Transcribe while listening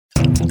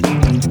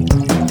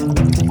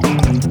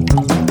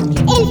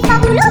El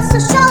fabuloso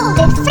show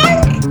de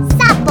Frank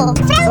Zappo.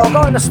 So I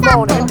got in this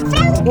morning,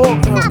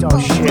 walking up, oh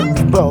shit,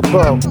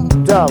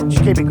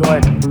 just keep it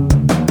going.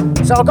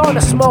 So I got in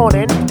this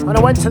morning, and I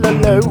went to the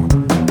loo,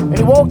 and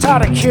he walked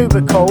out of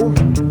cubicle,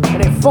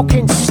 and it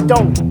fucking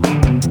stunk.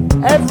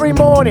 Every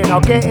morning I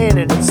get in,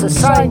 and it's the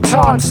same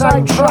time,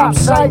 same trap,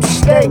 same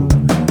stink,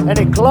 and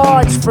it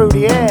glides through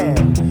the air.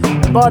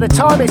 And by the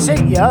time it's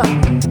hit you,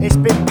 it's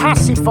been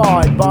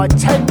pacified by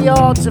 10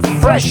 yards of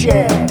fresh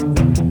air.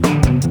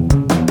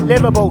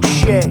 Livable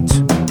shit.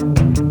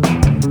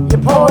 You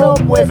put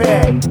up with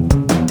it.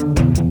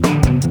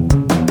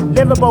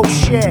 Livable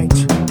shit.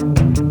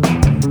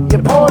 You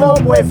put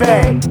up with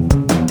it.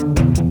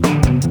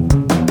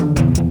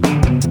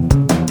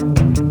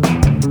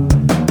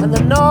 And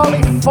the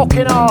gnarly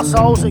fucking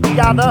arseholes that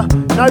gather,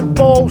 no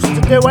balls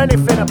to do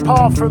anything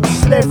apart from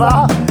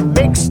sliver,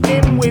 mixed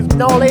in with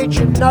knowledge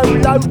and no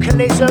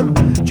localism,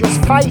 just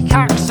fake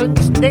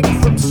accents nicked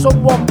from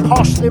someone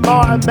posh they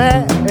might have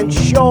met in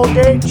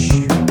Shoreditch,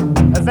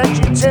 a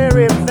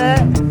vegetarian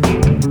vet,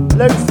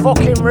 Luke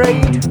fucking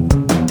Reed,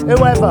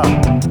 whoever,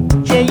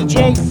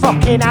 GG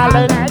fucking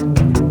Allen.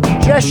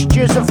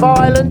 Gestures of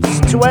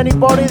violence to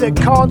anybody that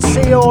can't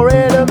see or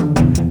hear them.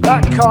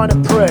 That kind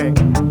of prick.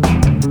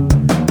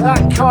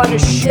 That kind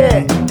of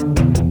shit.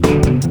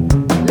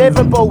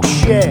 Livable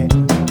shit.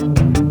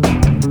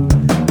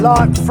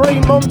 Like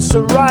 3 months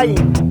of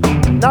rain.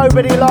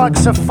 Nobody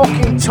likes a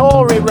fucking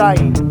Tory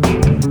rain.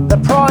 The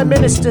Prime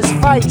Minister's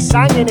face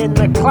hanging in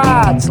the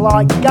clouds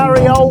like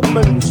Gary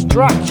Oldman's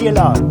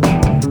Dracula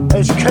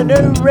as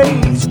Canoe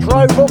Reeves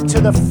drove up to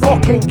the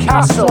fucking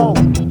castle.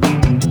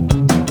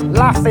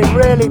 Laughing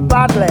really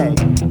badly,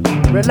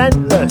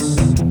 relentless,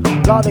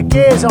 like the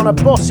gears on a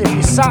bus if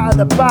you sat at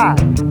the back,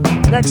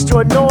 next to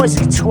a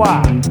noisy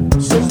twat,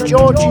 St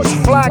George's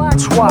flag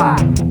twat.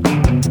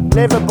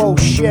 Livable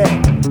shit,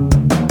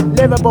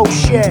 livable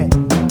shit.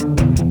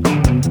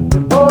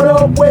 You put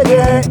up with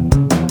it.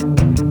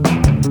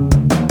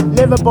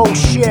 Livable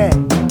shit.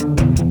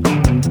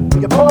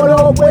 You put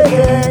up with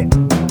it.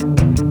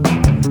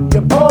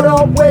 You put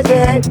up with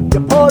it, you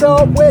put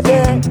up with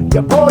it,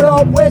 you put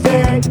up with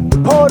it,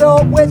 you put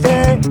up with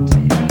it.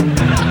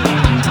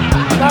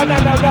 No,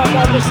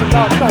 listen,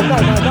 no,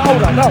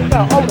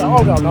 hold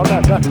on,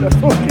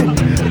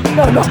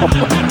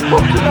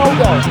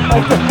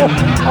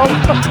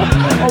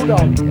 hold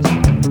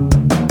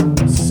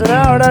on. So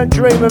now I don't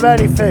dream of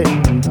anything,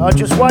 I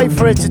just wait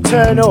for it to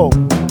turn up.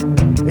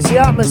 It's the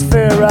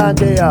atmosphere around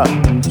here,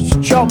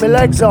 just chop my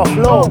legs off,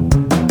 look,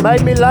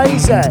 made me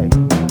lazy.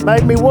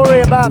 Made me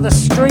worry about the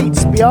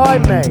streets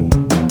behind me.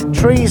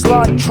 Trees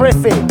like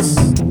triffids,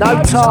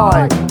 no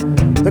time.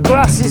 The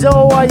grass is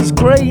always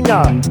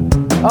greener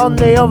on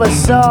the other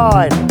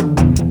side.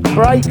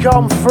 Break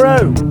on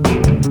through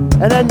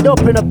and end up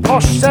in a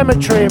posh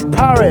cemetery in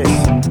Paris.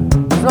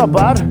 It's not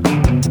bad.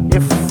 You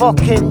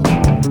fucking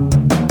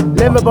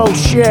livable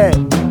shit.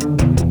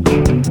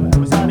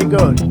 Was that any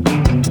good?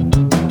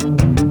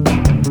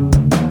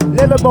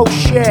 Livable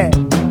shit.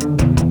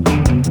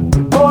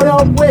 You put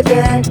up with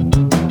it.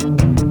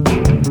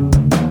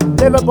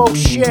 Livable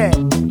shit.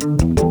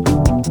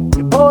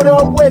 You put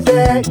up with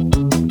it.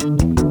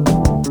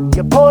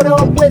 You put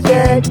up with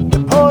it.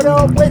 You put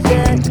up with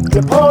it.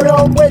 You put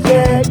up with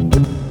it.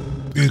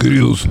 Bien,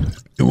 queridos,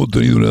 hemos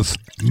tenido unas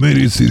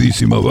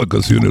merecidísimas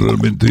vacaciones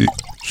realmente,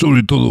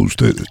 sobre todo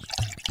ustedes,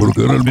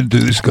 porque realmente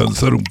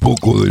descansar un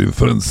poco de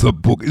Frank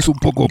Zappo es un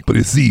poco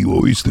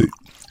opresivo, ¿viste?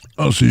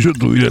 Si yo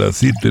tuviera a las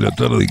 7 de la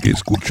tarde que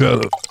escuchar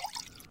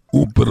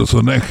un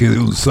personaje de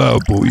un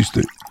sapo,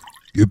 ¿viste?,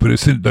 que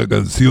presenta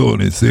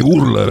canciones, se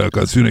burla de las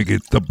canciones que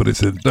está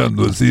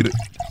presentando, es decir,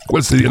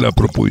 ¿cuál sería la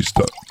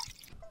propuesta?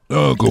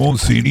 Como un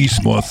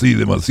cinismo así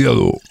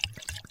demasiado.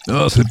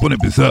 Se pone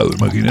pesado,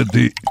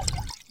 imagínate.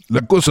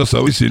 Las cosas a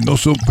veces no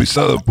son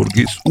pesadas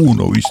porque es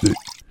uno, ¿viste?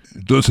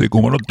 Entonces,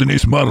 como no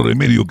tenés más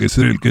remedio que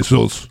ser el que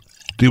sos,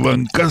 te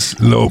bancás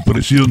la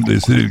opresión de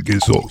ser el que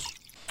sos.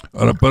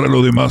 Ahora, para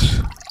lo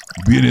demás,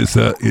 viene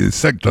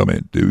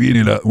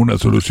una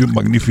solución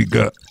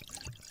magnífica,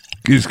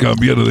 que es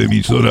cambiar de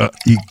emisora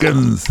y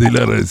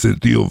cancelar a ese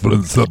tío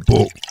Frank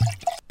Zappo.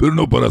 Pero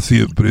no para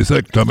siempre,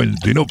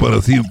 exactamente, no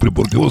para siempre,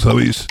 porque vos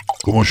sabés,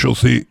 como yo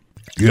sé,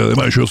 que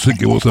además yo sé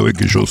que vos sabés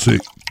que yo sé,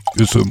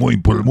 eso es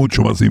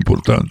mucho más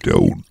importante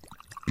aún,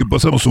 que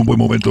pasamos un buen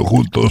momento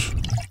juntos,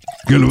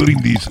 que el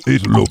brindis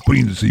es lo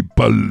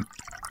principal,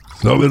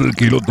 saber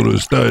que el otro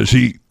está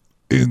allí,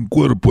 en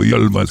cuerpo y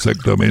alma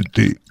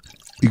exactamente,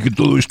 y que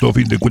todo esto a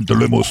fin de cuentas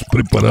lo hemos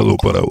preparado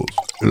para vos.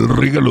 El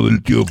regalo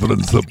del tío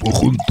Frank Zappo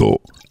junto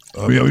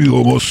a mi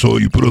amigo mozo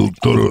y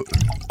productor,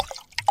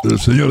 el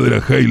señor de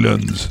las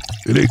Highlands,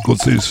 el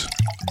escocés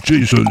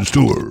Jason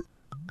Stewart,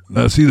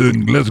 nacido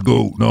en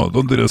Glasgow. No,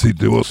 ¿dónde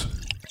naciste vos?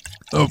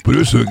 No,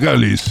 pero eso es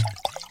Gales.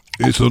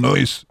 Eso no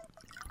es...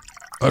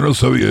 no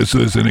sabía,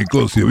 eso es en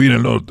Escocia, bien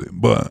al norte.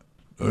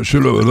 Yo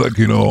la verdad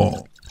que no...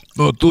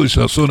 No, toda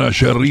esa zona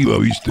allá arriba,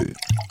 ¿viste?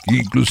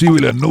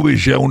 Inclusive las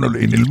nubes ya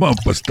en el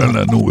mapa están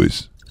las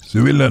nubes. se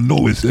ven las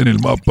nubes en el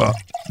mapa.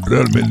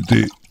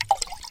 Realmente,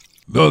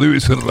 no debe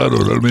ser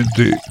raro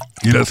realmente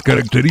que las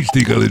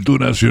características de tu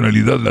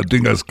nacionalidad la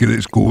tengas que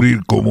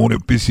descubrir como una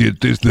especie de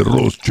test de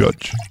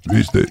Rorschach,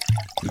 ¿viste?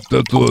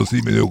 Está todo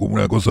así medio como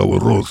una cosa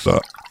borrosa.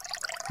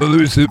 No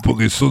debe ser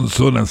porque son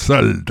zonas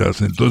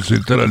altas, entonces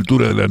está a la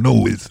altura de las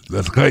nubes.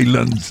 Las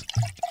Highlands,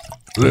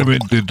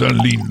 realmente tan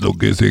lindo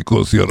que es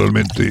Escocia,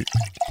 realmente.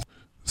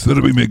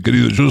 Sérvime,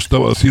 querido, yo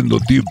estaba haciendo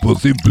tiempo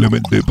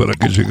simplemente para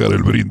que llegara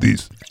el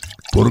brindis.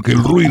 Porque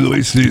el ruido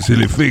ese es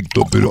el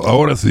efecto, pero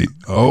ahora sí,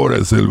 ahora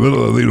es el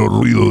verdadero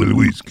ruido del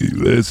whisky,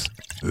 ¿ves?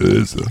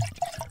 Eso.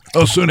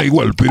 No suena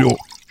igual, pero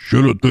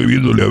yo lo estoy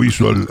viendo, le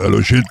aviso al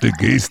oyente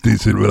que este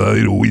es el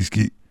verdadero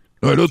whisky.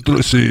 No, el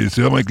otro se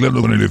va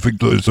mezclando con el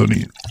efecto del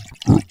sonido.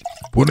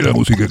 Pone la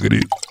música,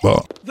 querido.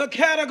 Va. The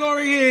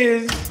category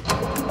is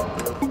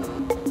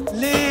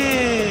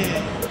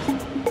live,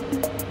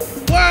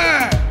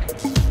 work,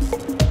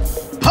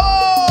 pose.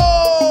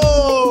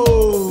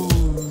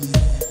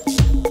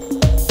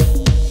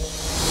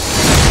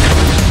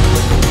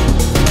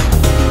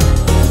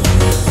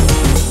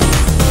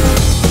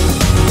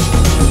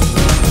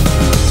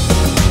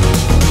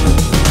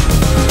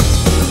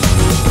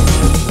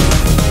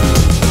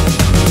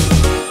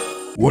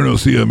 Bueno,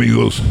 sí,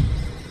 amigos,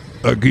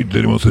 aquí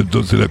tenemos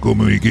entonces la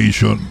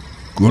communication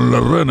con la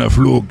rana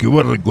Flo que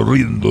va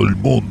recorriendo el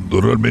mundo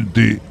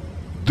realmente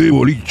de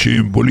boliche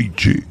en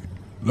boliche.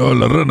 No,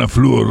 la rana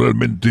Flo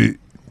realmente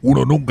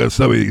uno nunca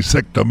sabe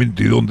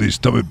exactamente dónde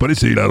está. Me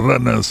parece que las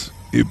ranas,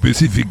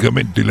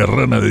 específicamente la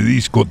rana de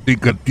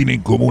discoteca,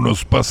 tienen como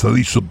unos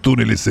pasadizos,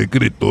 túneles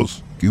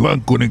secretos que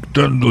van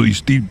conectando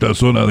distintas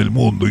zonas del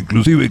mundo,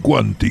 inclusive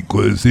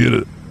cuántico, es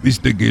decir,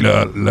 viste que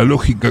la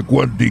lógica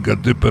cuántica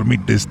te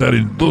permite estar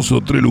en 2 o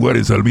 3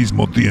 lugares al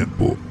mismo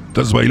tiempo.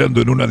 Estás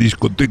bailando en una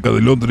discoteca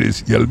de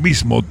Londres y al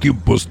mismo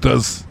tiempo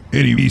estás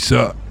en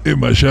Ibiza,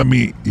 en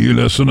Miami y en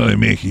la zona de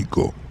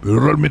México. Pero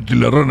realmente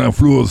la rana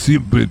Fluo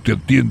siempre te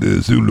atiende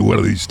desde un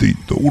lugar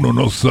distinto. Uno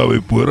no sabe,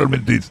 pues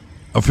realmente,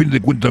 a fin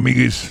de cuentas,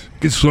 amigues,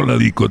 ¿qué son las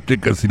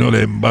discotecas sino la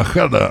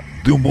embajada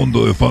de un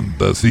mundo de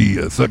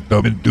fantasía?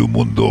 Exactamente, un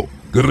mundo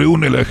que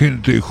reúne a la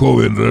gente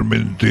joven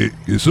realmente,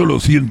 que solo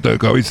sienta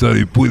cabeza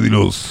después de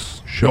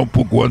ya un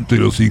poco antes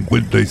de los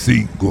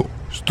 55.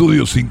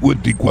 Estudio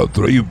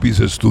 54, ahí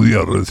empieza a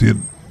estudiar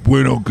recién.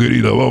 Bueno,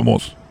 querida,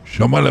 vamos,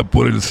 llamala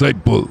por el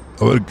iPod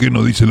a ver qué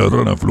nos dice la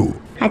rana Flu.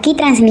 Aquí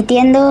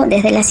transmitiendo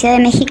desde la Ciudad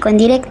de México en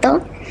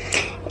directo,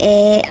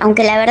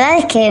 aunque la verdad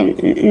es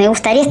que me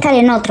gustaría estar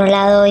en otro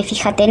lado, y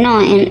fíjate, no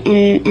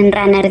en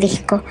Runner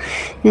Disco.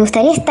 Me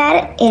gustaría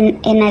estar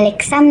en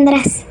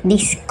Alexandra's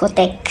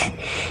Discotheque.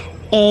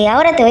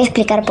 Ahora te voy a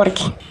explicar por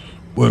qué.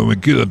 Bueno, me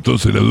queda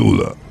entonces la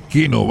duda.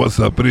 ¿Qué nos vas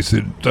a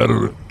presentar?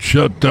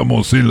 Ya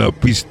estamos en la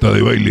pista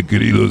de baile,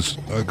 queridos.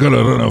 Acá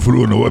la rana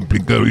Fluo nos va a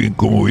explicar bien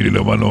cómo viene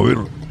la mano. A ver,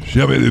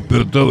 ya me he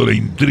despertado la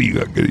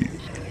intriga, querido.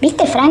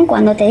 ¿Viste, Frank,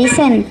 cuando te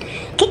dicen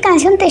qué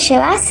canción te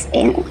llevas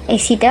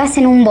si te vas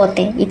en un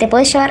bote? Y te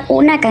podés llevar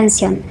una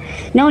canción.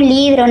 No un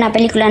libro, una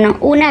película, no,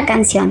 una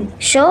canción.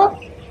 Yo,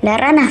 la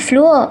rana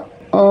Fluo,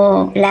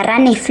 o la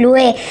rana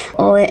Flue,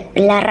 o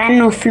la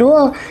rano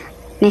Fluo,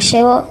 me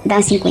llevo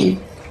Dancing Queen,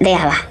 de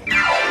Abba.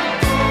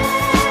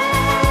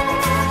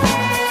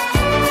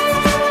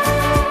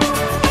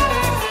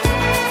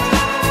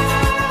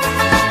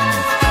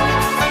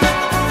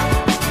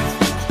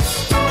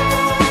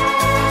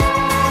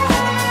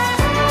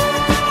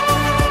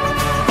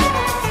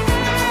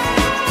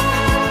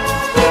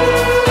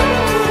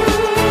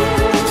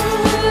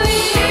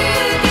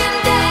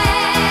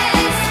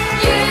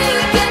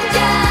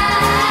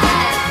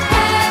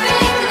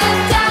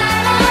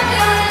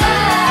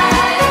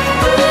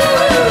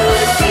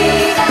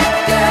 See that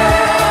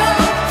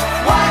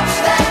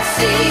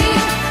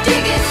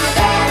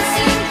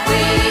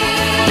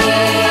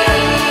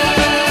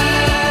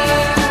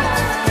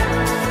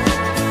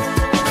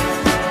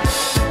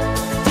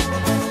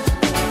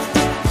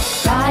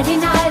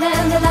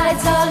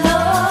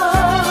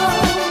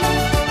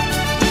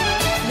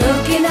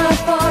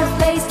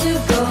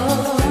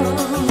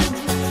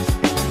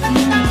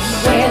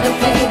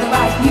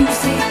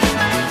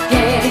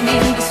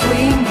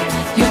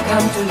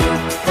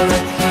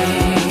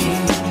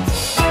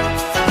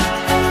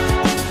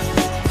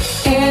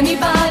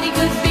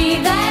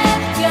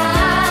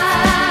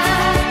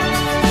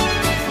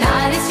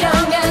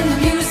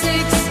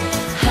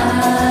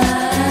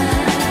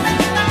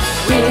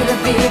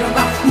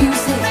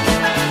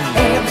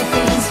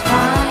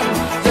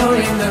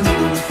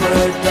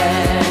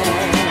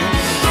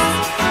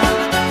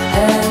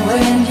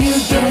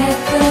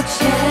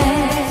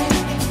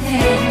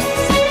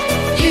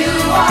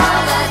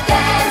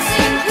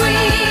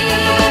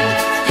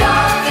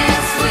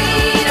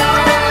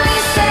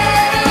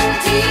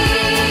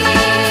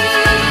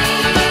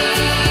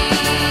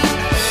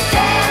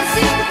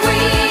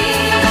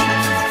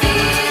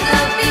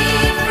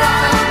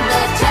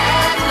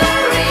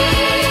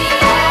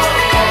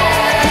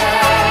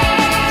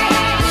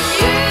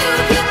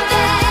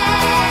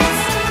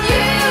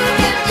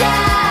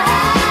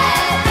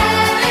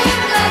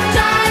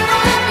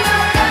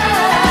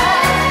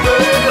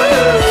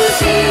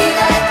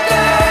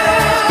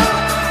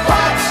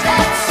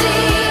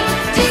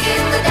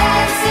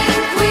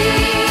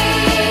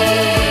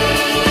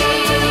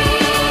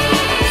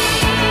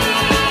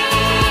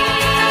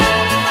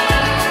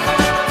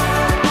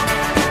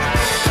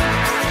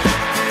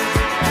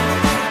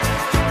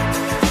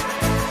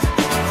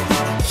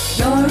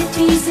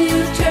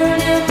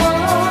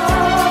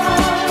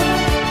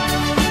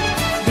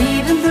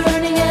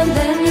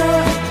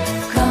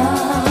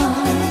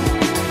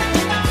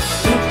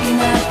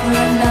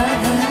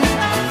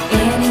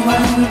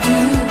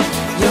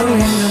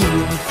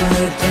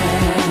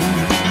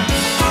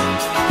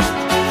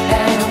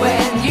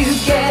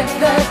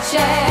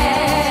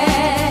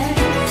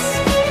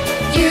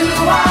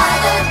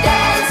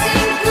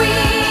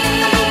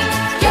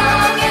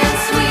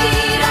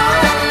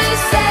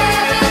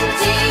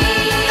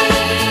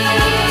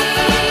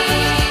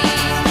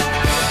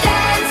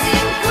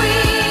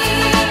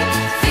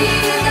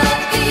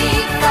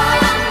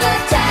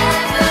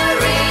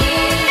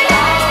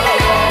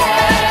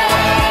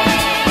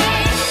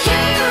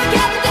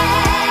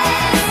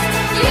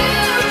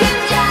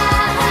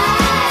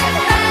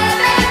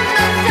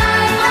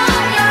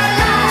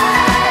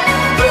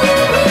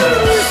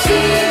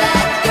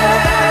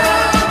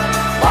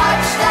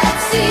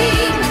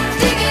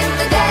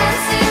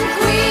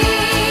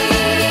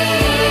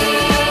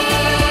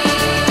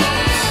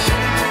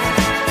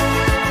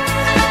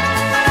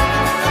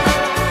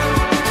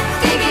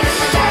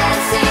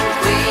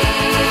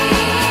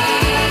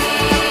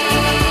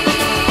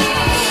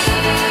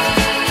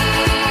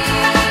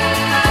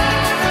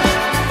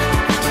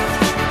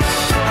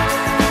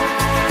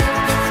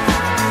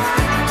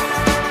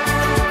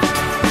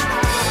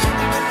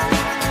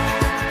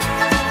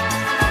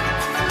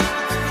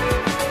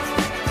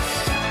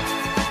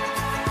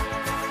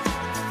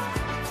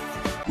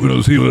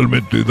Bueno, sí,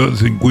 realmente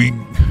Dancing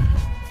Queen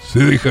se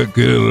deja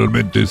querer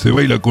realmente, se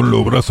baila con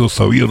los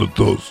brazos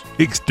abiertos,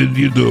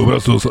 extendiendo los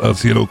brazos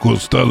hacia los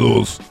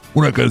costados.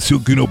 Una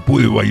canción que uno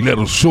puede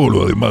bailar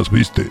solo, además,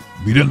 ¿viste?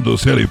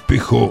 Mirándose al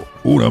espejo,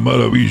 una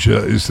maravilla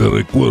ese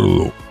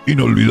recuerdo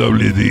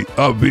inolvidable de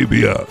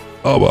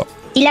Abba.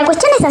 Y la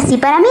cuestión es así,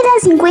 para mí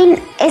Dancing Queen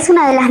es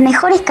una de las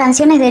mejores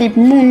canciones del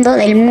mundo,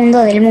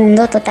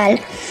 total.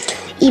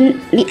 Y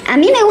a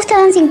mí me gusta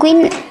Dancing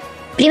Queen,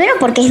 primero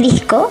porque es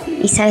disco,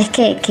 y sabes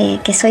que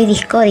soy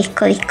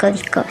discoteca,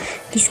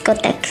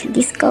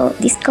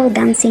 disco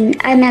dancing.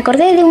 Ay, me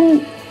acordé de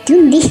un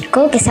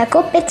disco que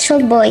sacó Pet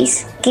Shop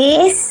Boys,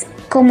 que es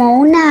como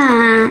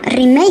una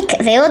remake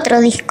de otro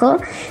disco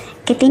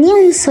que tenía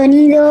un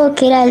sonido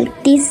que era el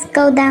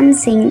disco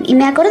dancing, y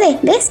me acordé,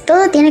 ¿ves?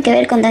 Todo tiene que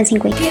ver con Dancing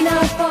Queen.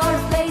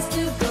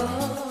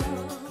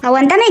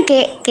 Aguantame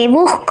que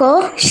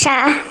busco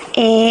ya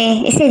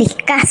ese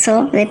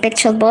discazo de Pet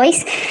Shop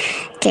Boys,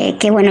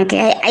 que bueno,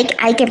 que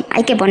hay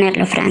que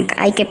ponerlo, Frank,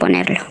 hay que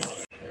ponerlo.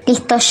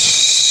 Listo,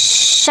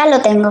 ya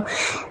lo tengo.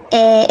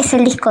 Es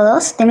el disco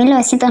 2 de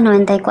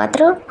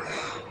 1994,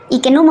 y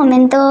que en un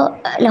momento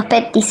los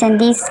Pet dicen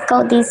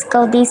disco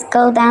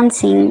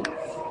dancing.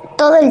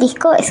 Todo el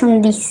disco es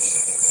un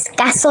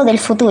discazo del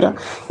futuro.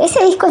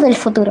 Ese disco es del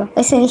futuro.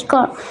 Ese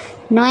disco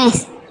no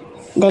es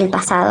del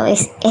pasado,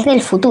 es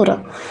del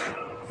futuro.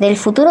 Del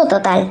futuro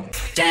total.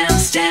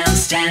 Dance,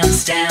 dance,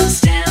 dance,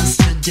 dance, dance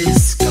to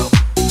disco.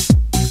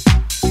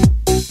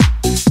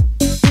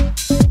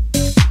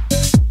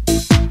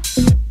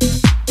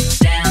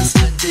 Dance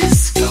to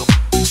disco.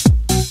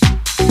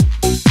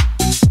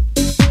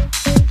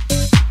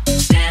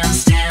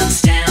 Dance,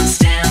 dance, dance,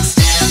 dance,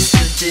 dance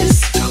to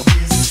disco.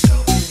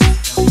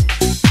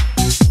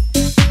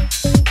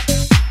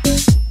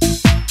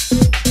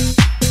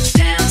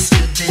 Dance to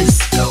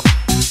disco.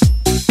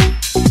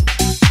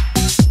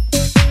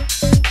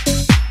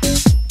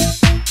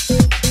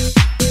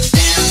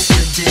 Dance to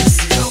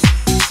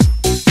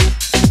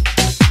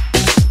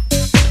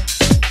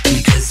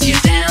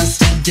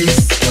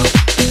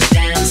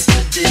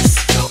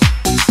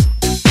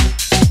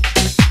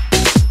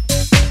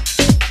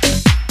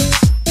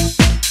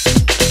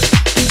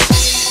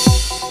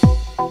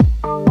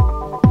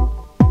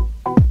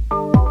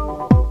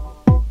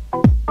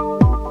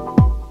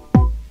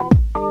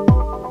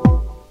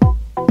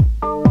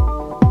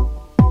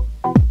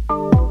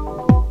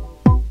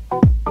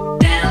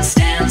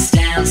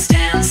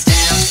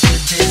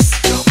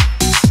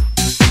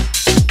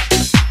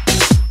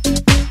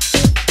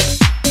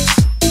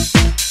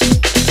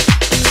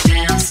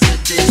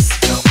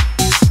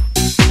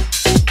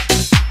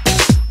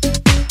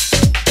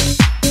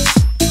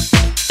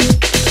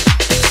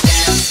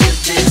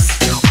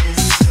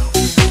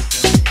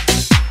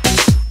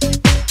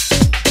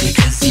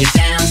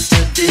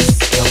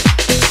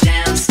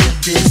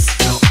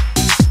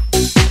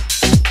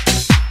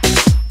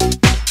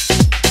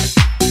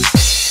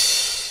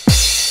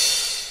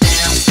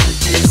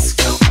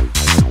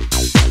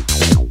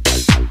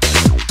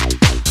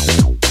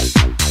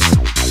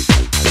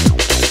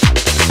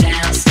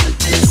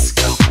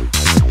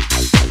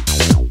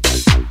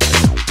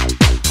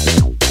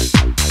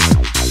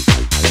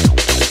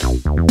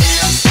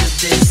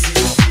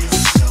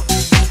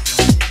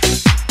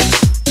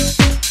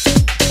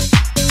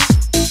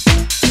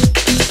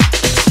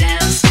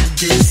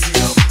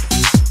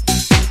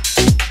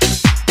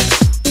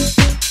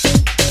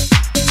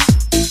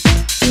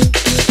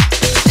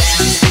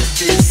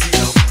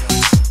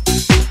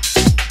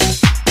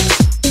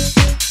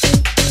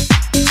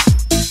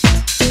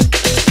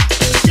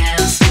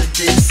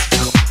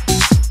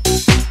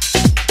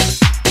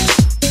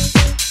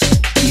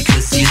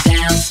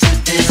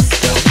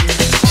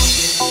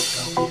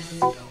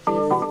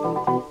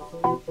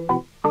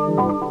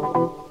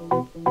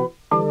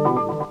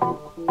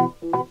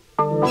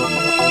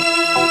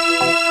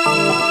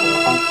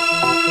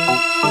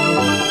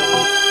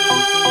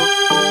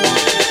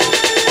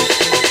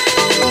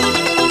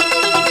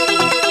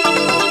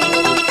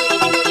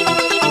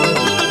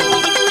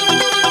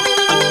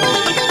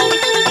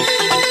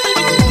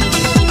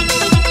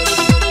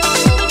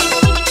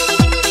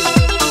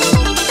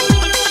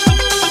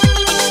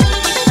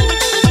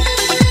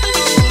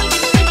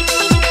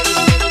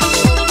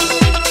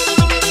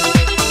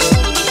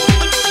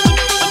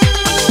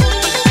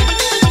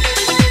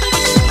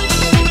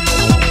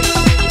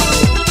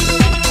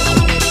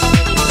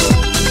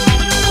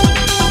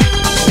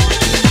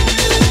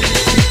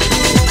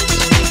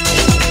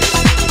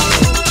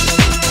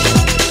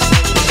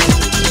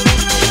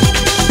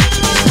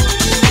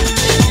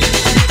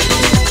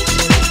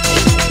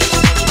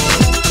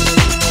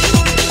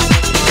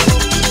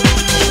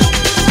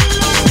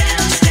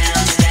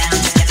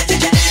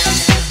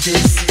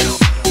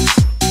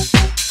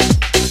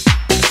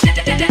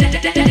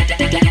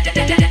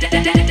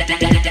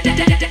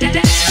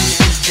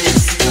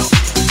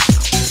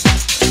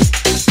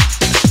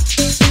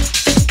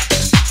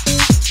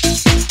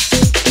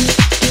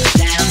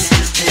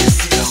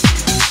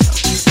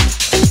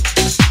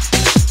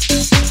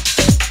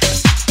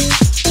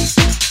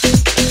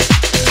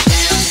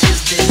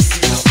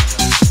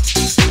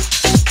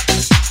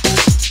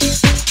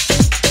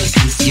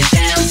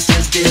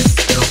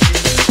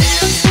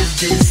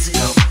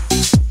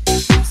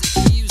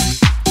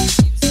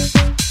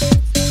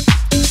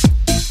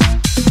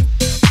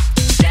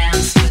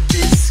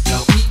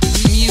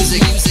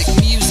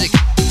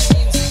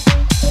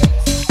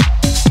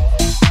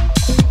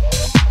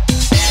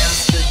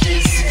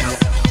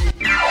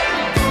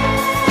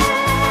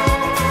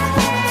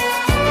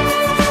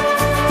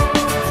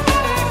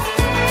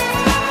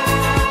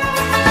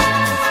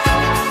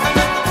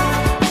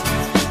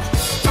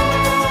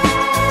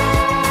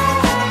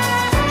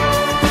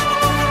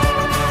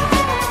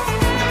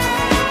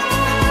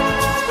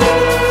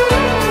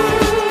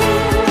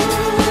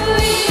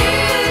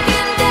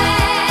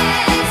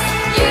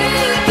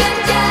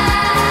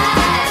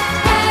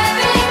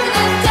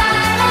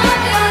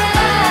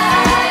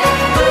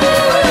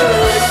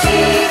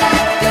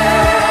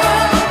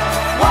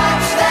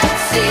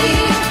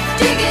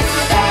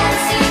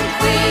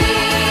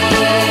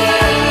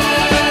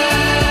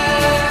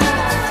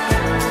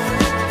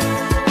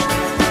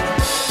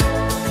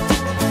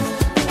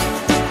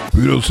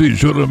no sé,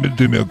 yo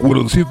realmente me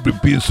acuerdo, siempre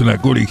pienso en la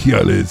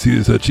colegiala, es decir,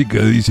 esa chica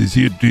de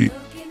 17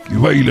 que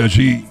baila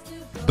allí,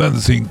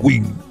 Dancing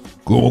Queen,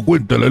 como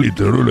cuenta la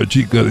letra, ¿no? La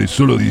chica de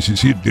solo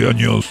 17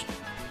 años,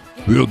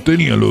 pero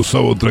tenía los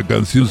sábados otra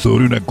canción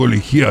sobre una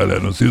colegiala,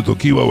 ¿no es cierto?,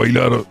 que iba a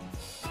bailar,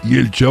 y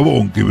el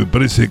chabón, que me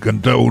parece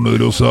cantaba uno de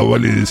los sábados,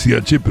 le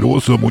decía, che, pero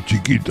vos sos muy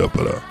chiquita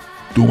para...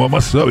 Tu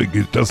mamá sabe que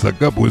estás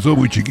acá porque sos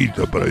muy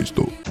chiquita para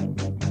esto.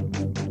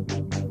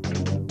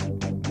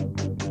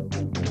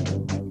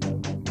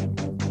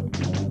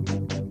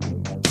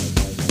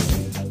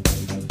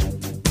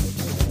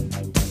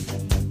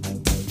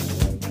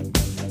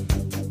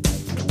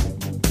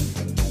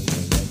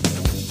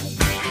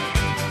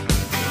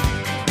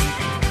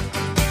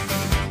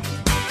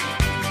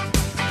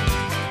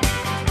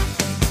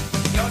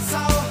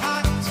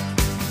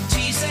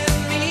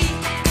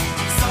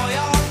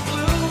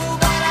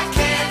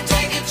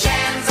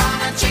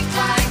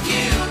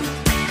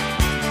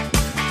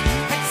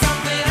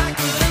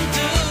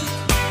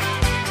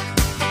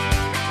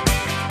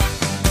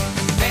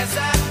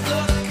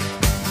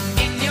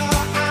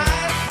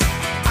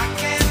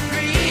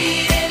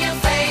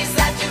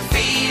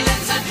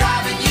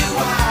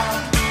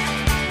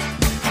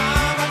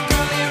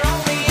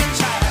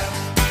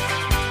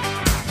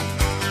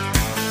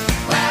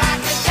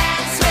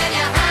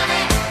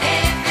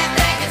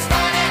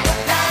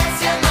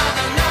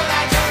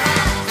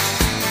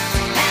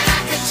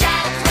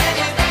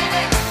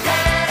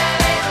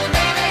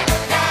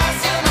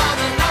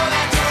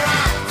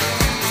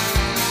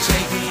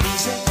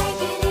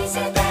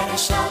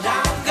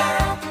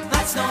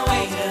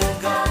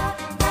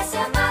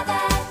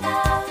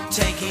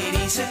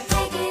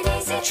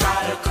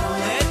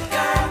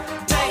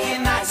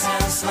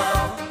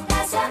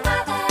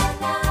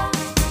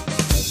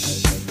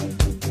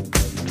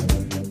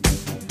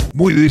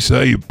 Muy de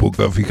esa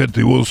época,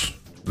 fíjate vos,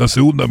 la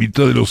segunda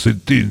mitad de los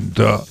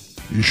 70,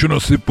 y yo no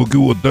sé por qué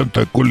hubo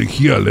tanta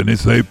colegiala en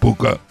esa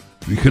época.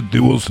 Fíjate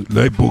vos,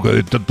 la época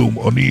de Tatum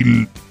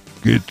O'Neal,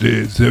 que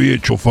se había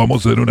hecho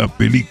famosa en una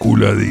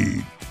película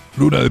de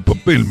Luna de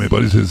Papel, me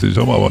parece se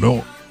llamaba,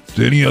 ¿no?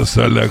 Tenías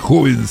a la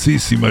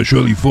jovencísima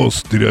Jodie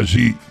Foster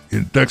allí,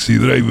 en Taxi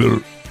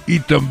Driver, y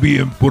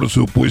también, por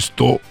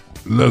supuesto,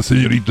 la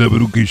señorita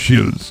Brooke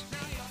Shields,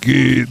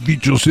 que,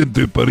 dicho sea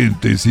entre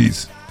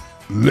paréntesis,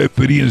 la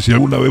experiencia,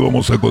 alguna vez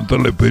vamos a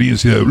contar la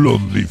experiencia de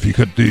Blondie.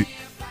 Fíjate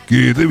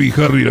que Debbie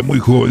Harry era muy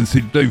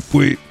jovencita y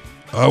fue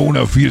a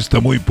una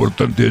fiesta muy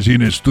importante allí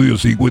en Estudio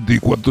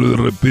 54. De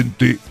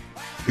repente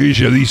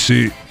ella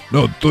dice,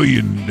 no, estoy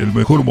en el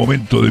mejor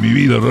momento de mi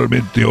vida,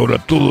 realmente ahora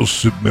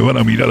todos me van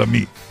a mirar a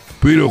mí.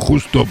 Pero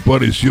justo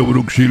apareció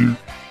Brooke Shields,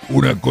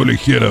 una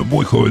colegiala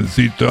muy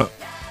jovencita,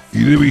 y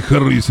Debbie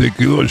Harry se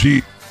quedó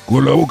allí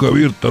con la boca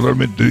abierta,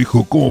 realmente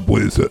dijo, ¿cómo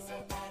puede ser?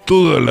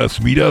 Todas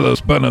las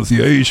miradas van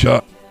hacia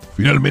ella.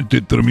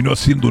 Finalmente terminó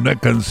haciendo una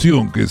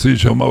canción que se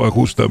llamaba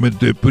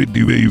justamente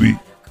Pretty Baby,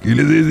 que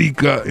le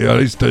dedica a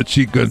esta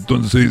chica.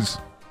 Entonces,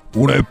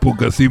 una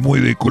época así muy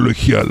de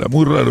colegiala,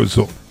 muy raro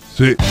eso,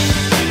 sí.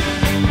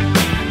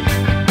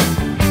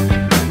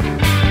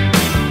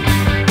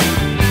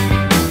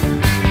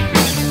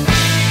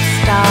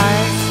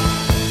 Stars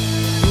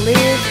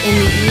live in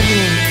the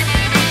evening,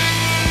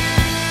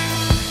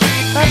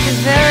 but the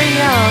very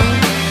young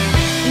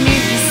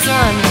need the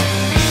sun.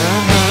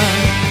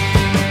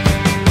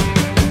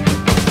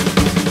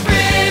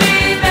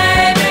 Pretty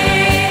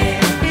baby,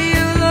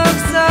 you look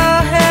so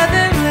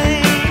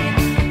heavenly,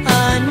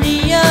 a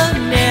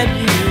neon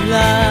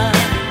nebula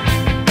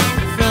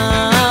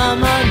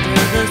from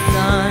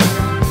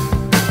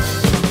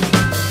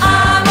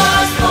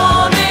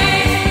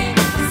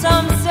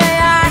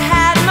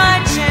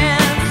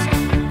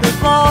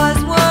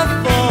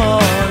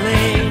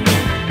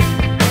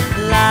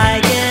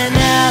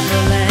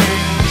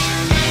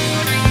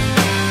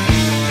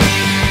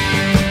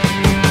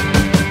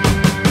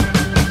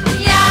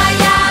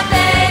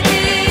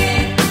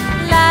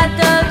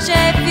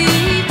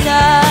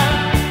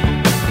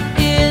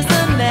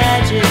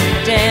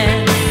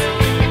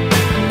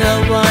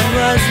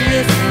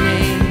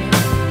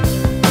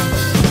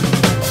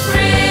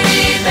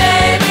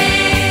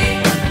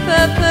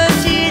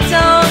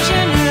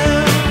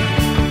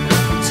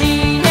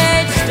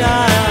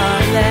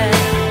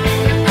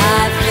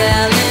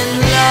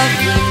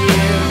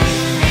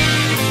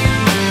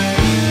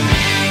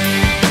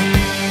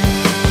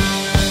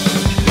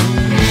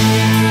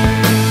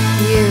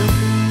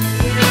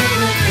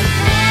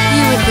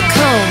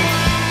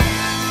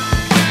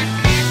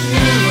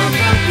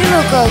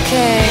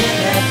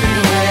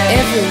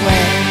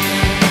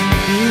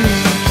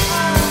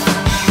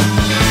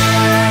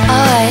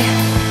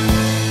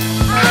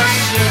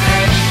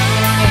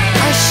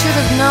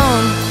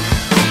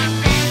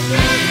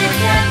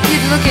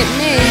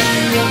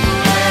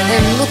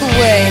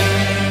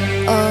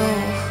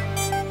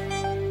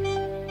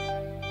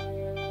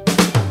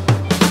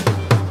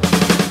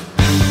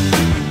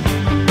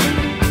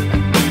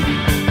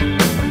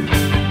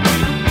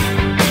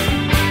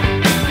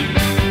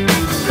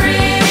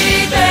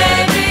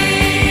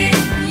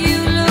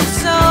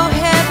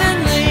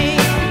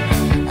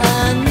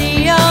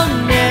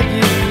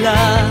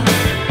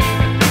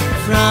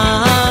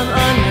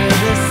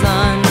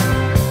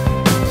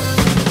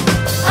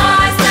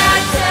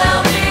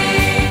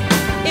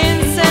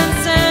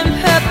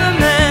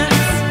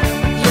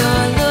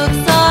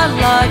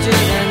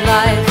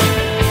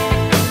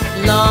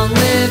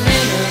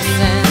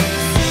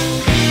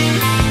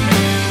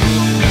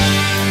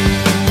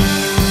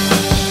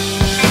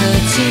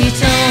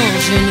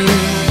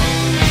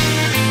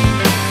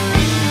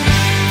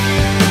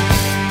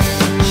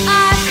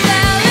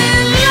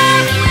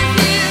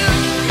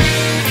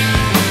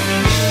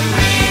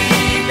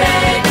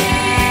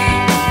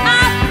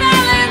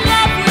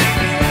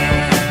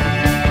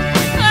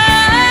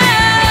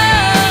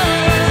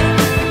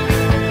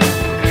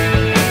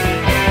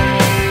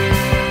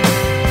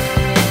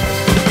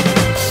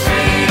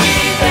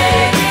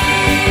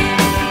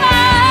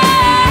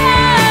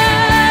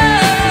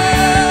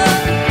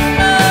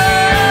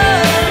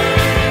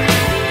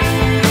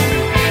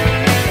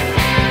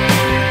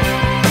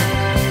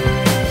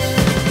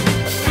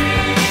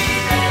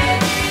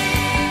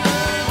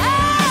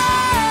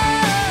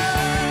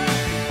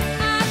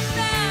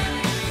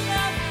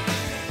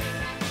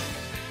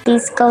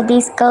Disco,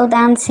 disco,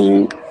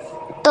 dancing.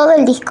 Todo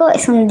el disco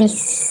es un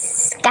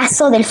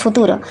discazo del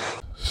futuro.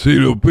 Sí,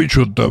 los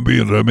Pechos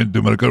también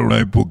realmente marcaron una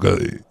época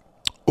de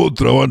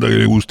otra banda que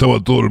le gustaba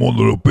a todo el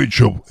mundo, los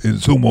Pechos en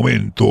su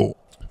momento.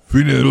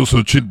 Fines de los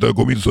 80,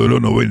 comienzo de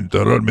los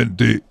 90,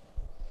 realmente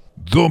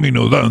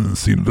Domino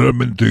Dancing,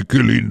 realmente qué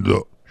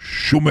lindo.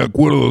 Yo me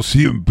acuerdo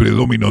siempre de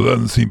Domino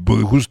Dancing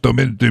porque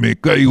justamente me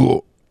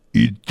caigo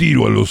y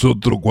tiro a los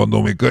otros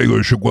cuando me caigo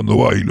y yo cuando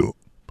bailo.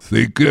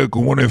 Se crea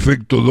como un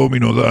efecto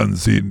Domino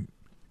Dancing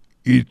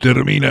y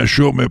termina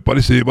yo, me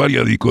parece, de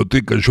varias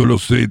discotecas, yo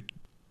los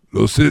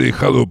he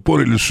dejado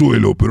por el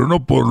suelo, pero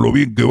no por lo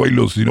bien que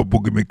bailo, sino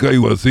porque me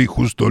caigo así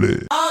justo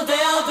le...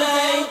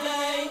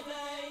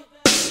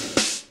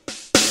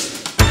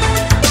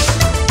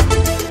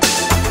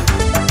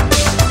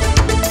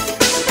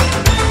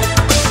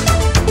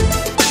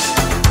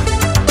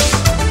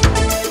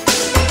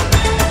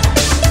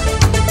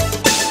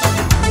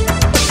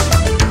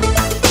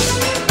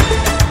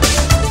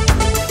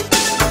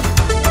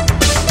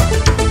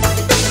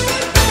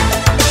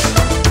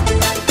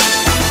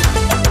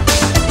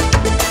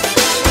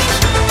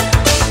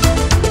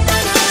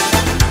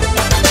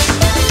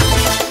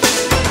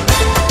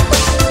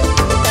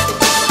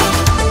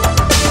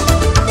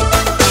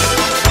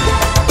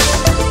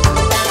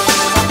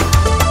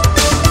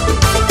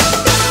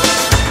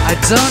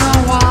 Don't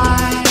know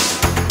why,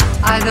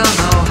 I don't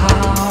know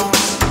how.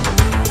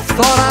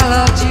 Thought I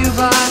loved you,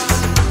 but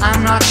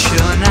I'm not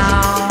sure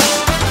now.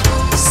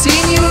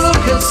 Seen you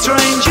look at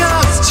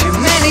strangers too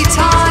many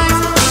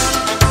times.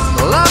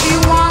 The love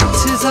you want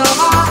is of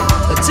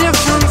a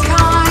different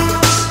kind.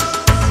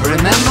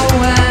 Remember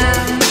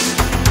when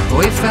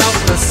we felt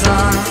the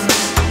sun?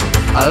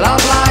 A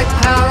love like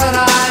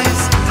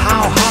paradise,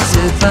 how hot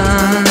it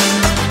burned.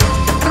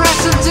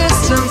 Threat of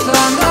distant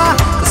thunder,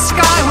 the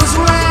sky was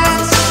red.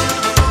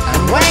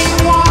 When you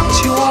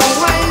walked, you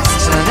always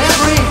turn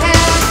every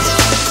head.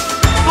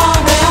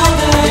 All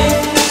day,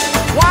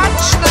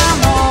 watch them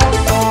all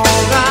fall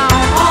down.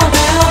 All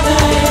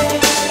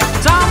day,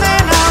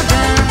 domino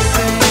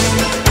dancing.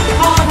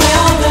 All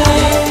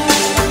day,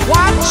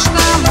 watch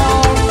them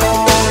all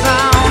fall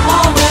down.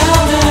 All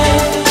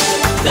day,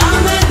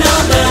 domino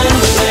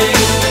dancing.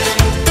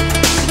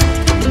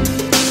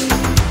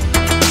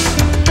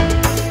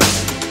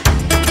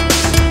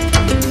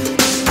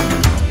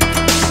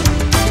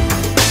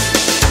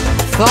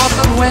 Thought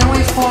that when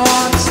we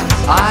fought,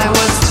 I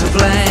was to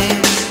blame.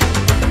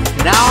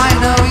 Now I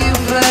know you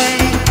play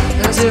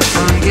a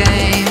different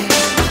game.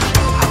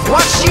 I've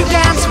watched you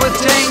dance with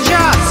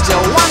danger,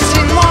 still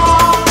wanting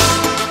more.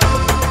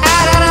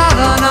 Add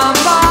another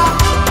number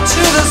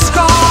to the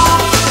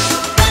score.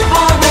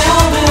 All day,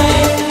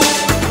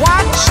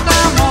 watch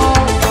them all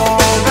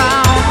fall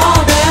down.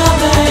 All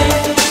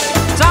day,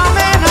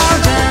 domino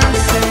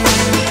dancing.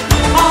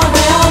 All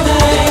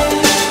day,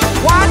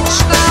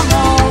 watch them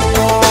all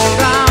fall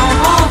down.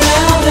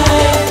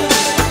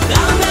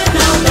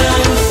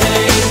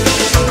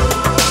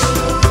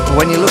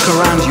 When you look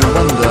around you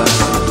wonder,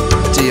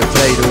 do you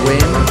play to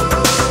win?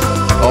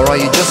 Or are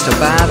you just a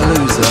bad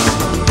loser?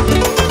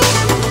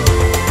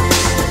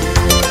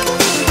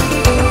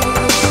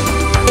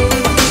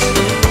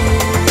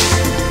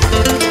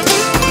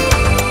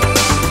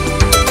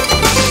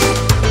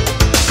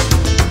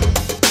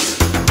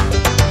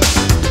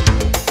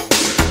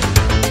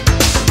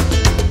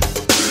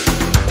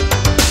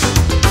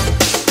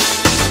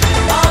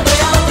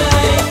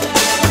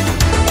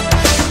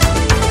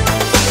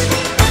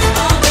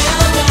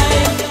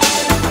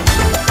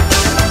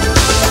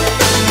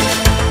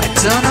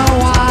 Don't know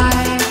why,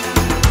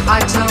 I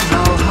don't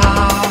know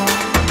how.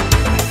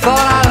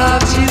 Thought I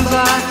loved you,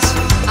 but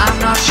I'm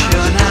not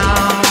sure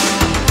now.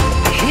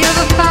 I hear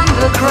the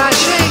thunder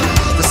crashing,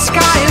 the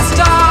sky is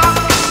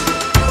dark,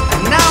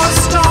 and now a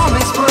storm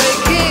is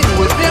breaking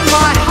within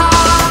my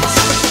heart.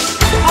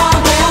 All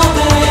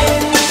day,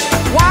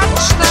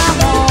 watch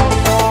them all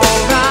fall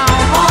down.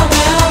 All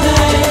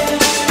day,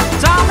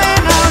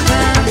 domino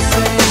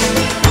dancing.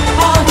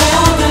 All day,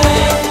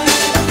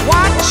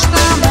 watch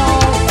them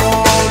all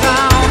fall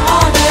down.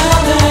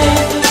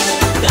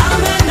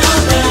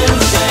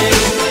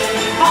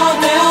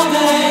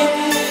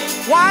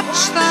 Watch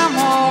them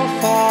all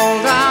fall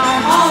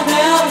down. All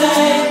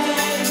day,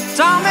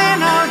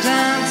 domino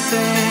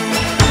dancing.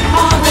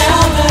 All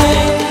day,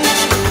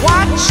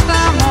 watch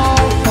them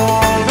all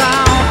fall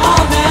down.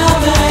 All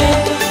day,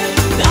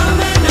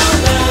 domino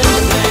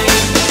dancing.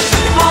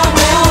 All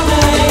day,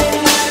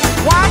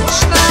 watch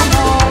them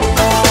all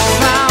fall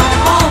down.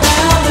 All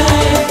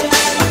day,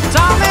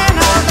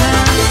 domino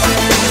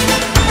dancing.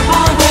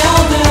 All day,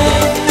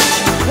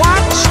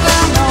 watch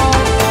them all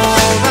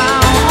fall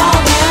down. All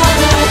day.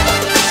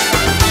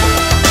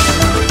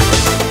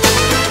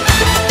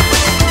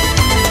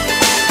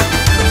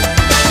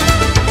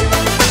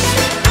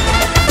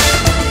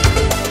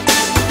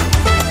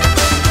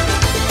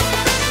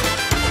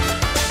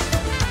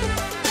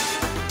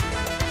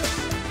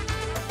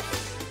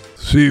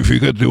 Sí,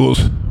 fíjate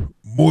vos,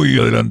 muy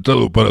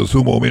adelantado para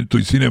su momento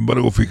y sin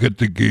embargo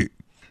fíjate que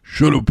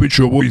Yo los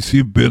Pecho Boys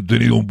siempre han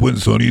tenido un buen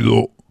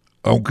sonido,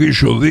 aunque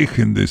ellos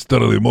dejen de estar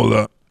de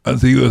moda, han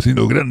seguido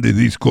haciendo grandes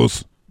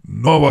discos,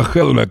 no ha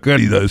bajado la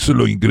calidad, eso es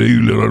lo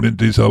increíble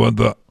realmente de esa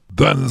banda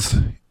dance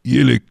y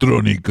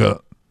electrónica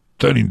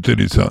tan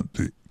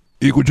interesante.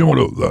 Y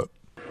escuchémoslo.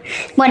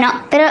 Bueno,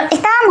 pero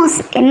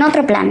estábamos en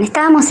otro plan,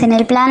 estábamos en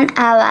el plan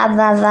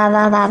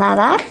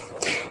Abba.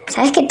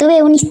 Sabes que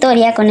tuve una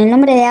historia con el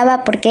nombre de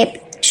Abba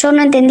porque yo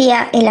no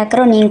entendía el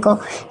acrónimo,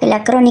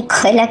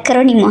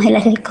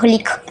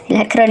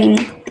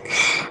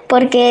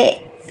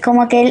 porque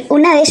como que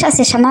una de ellas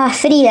se llamaba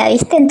Frida,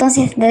 ¿viste?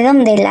 Entonces, ¿de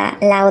dónde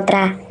la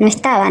otra? No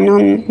estaba,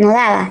 no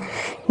daba,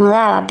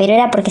 pero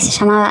era porque se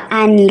llamaba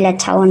Annie la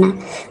chabona,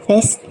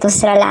 ¿ves?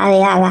 Entonces era la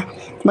de Abba.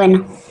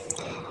 Bueno,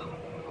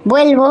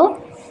 vuelvo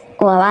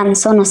o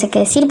avanzo, no sé qué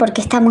decir,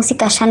 porque esta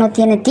música ya no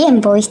tiene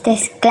tiempo, ¿viste?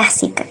 Es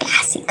clásica.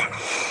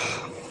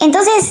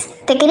 Entonces,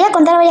 te quería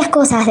contar varias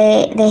cosas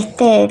de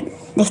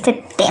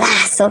este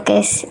temazo que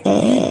es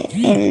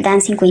el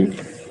Dancing Queen.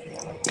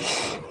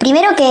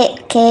 Primero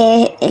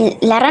que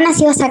la rana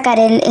se iba a sacar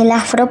el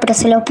afro, pero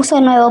se lo puso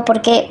de nuevo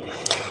porque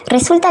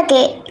resulta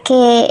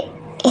que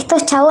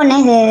estos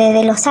chabones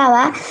de los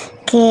Abba,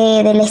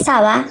 de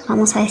Lesaba,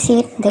 vamos a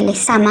decir, de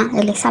Lesama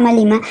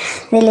Lima,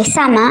 de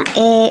Lesama,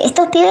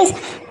 estos pibes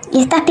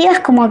y estas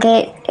pibas como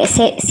que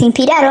se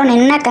inspiraron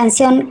en una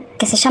canción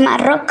que se llama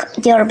Rock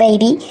Your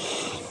Baby,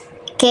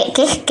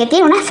 que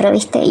tiene un afro,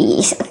 ¿viste? Y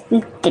es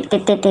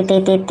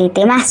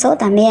temazo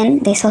también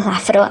de esos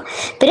afro,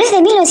 pero es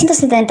de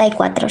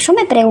 1974. Yo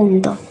me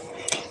pregunto,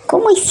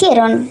 ¿cómo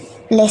hicieron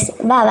les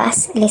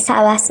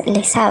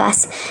Abas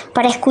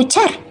para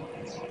escuchar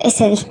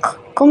ese disco?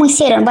 ¿Cómo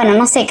hicieron? Bueno,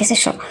 no sé, qué sé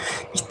yo.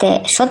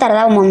 ¿Viste? Yo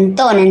tardaba un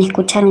montón en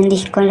escuchar un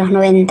disco en los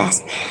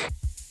 90s.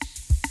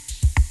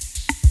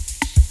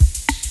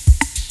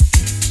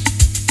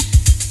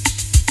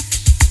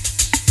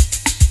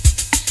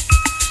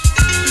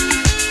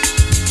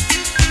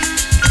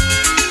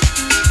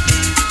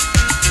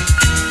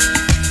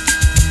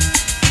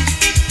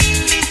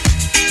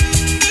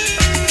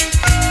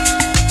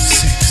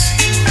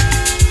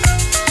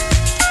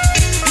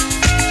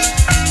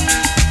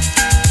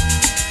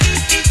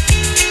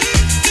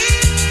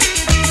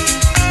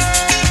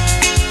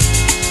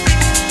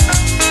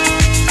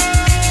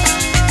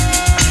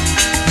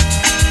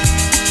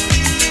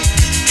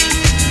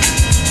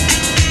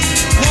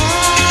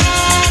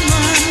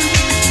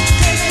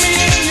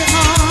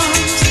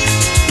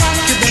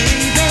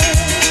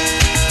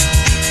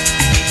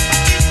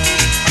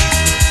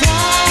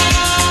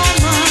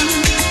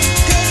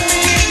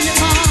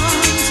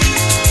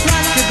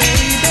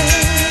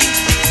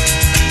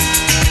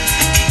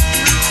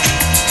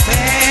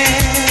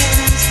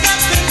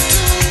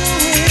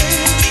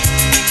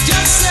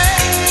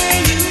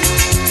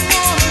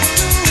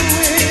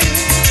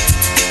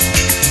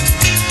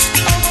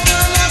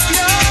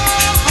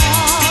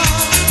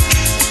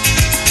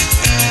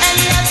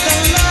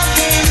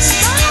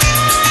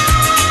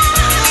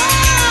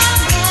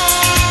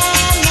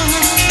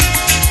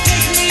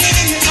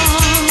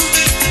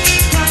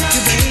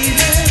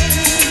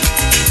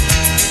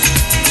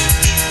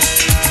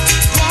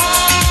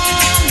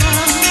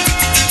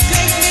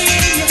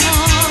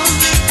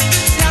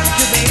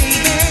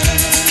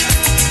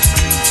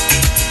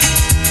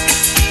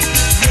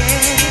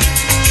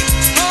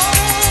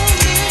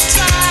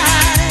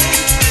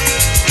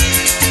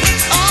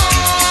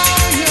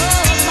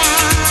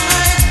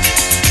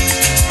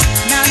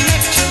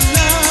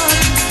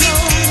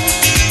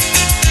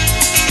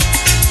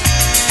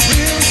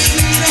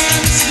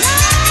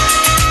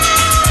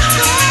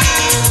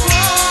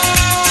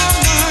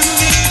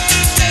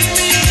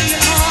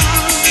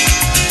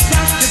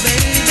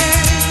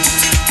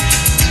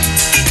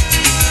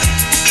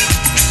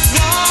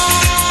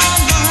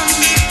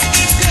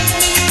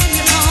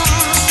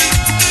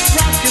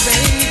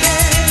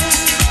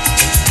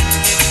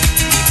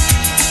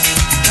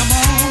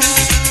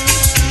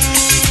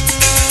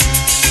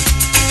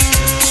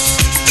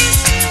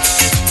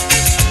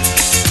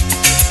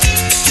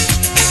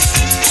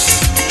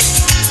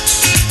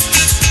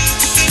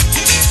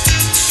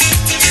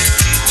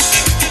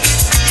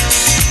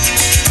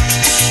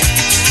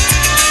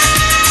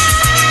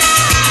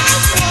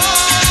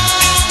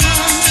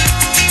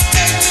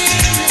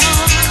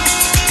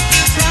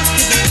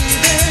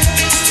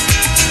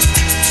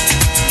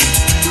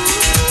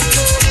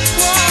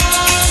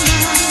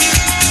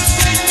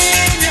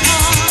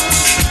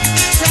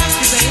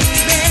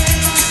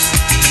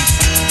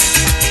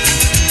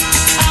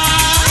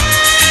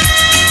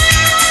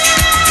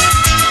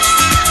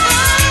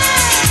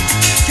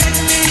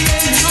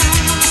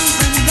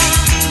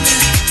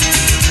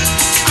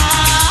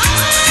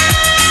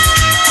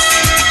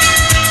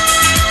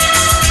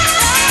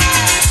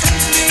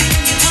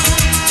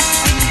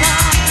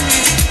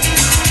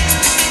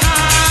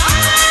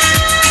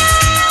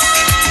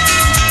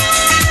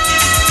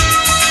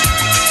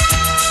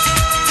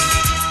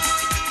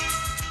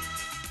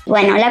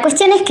 Bueno, la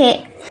cuestión es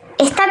que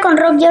está con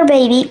Rock Your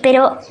Baby,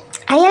 pero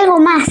hay algo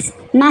más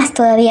más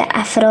todavía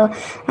afro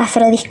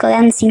disco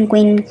dancing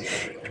queen.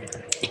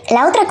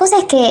 La otra cosa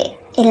es que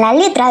en la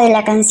letra de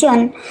la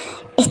canción,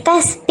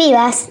 estas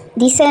pibas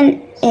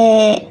dicen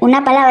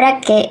una palabra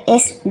que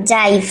es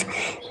jive,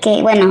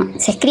 que bueno,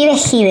 se escribe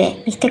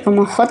jive, ¿viste?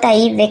 Como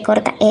J-I-V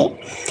corta E.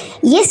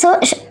 Y eso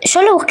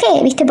yo lo busqué,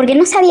 ¿viste? Porque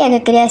no sabía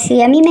qué quería decir.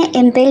 Y a mí me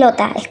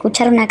empelota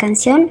escuchar una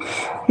canción,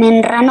 me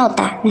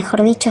enranota,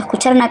 mejor dicho,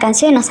 escuchar una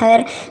canción y no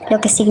saber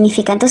lo que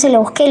significa. Entonces lo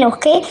busqué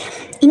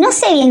y no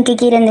sé bien qué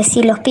quieren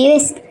decir los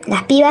pibes,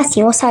 las pibas.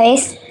 Si vos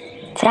sabés,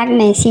 Frank,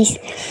 me decís.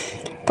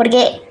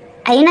 Porque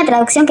hay una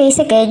traducción que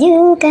dice que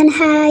you can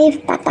have,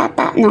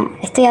 no,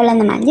 estoy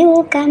hablando mal.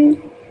 You can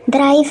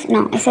drive,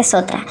 no, esa es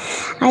otra.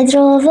 I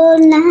drove all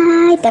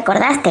night. ¿Te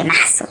acordás?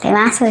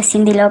 Temazo de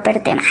Cyndi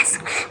Lauper, temazo.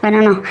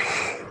 Bueno, no.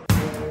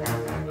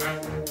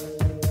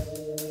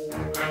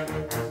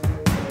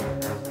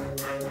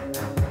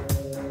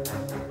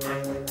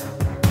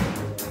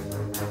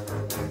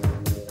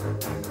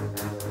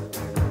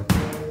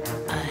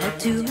 I had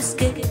to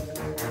escape.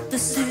 The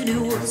city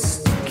was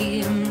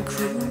sticky and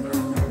cruel.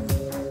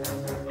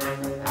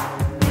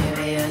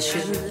 Maybe I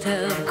should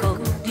have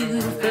called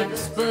you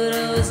first, but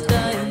I was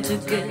dying to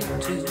get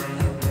to you.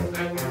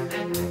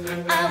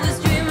 I was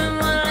dreaming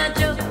while I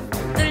drove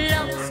the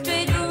long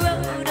straight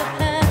road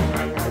ahead.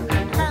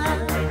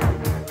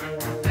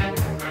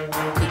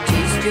 Could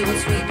taste your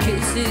sweet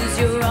kisses,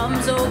 your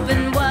arms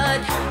open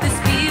wide. This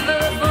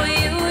fever for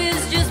you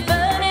is just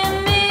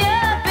burning me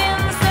up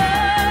inside.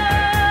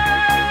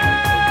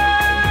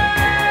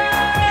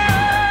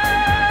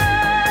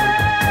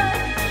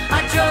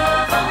 I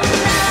drove all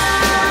night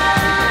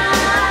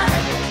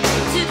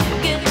to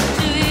get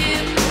to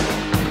you.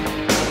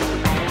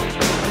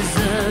 Is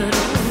that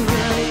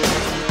alright?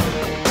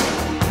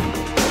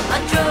 I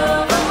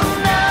drove all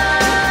night,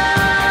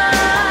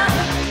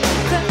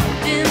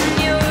 crept in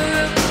your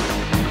room,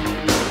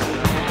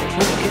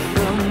 woke you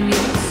from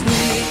your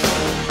sleep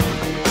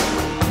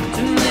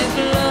to make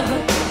love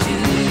to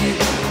you.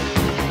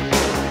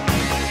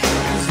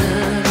 Is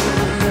that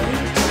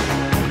alright?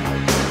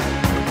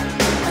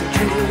 I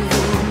drove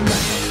all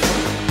night.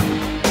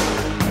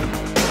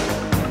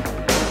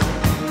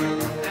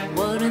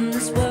 What in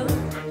this world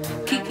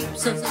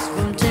keeps us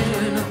from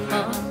tearing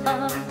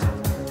apart?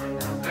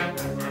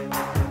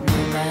 No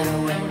matter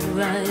where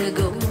I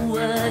go,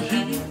 I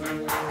hear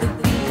the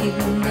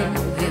beating of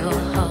your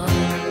heart.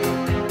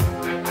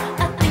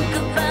 I think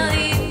about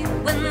you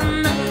when the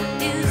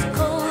night is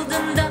cold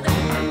and dark.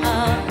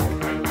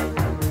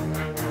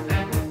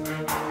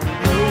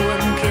 No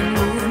one can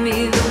move me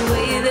the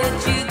way that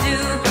you do.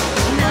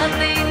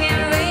 Nothing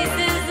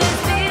erases this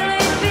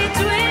feeling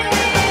between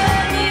me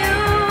and you.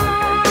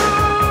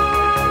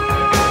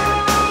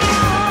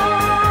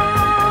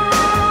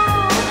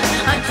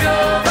 I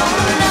drove all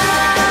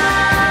night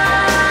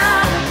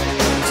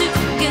to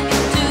get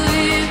to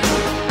you.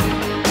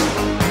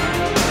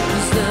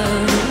 Is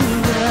that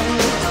alright?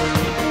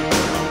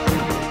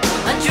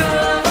 I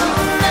drove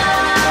all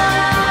night,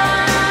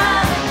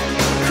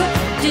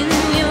 crept in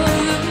your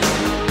room,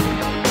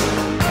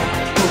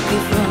 woke you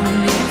from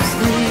your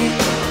sleep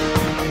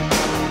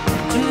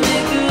to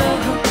make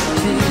love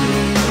to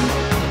you.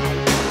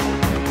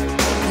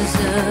 Is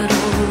that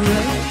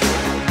alright?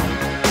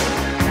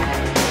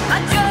 I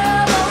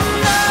drove all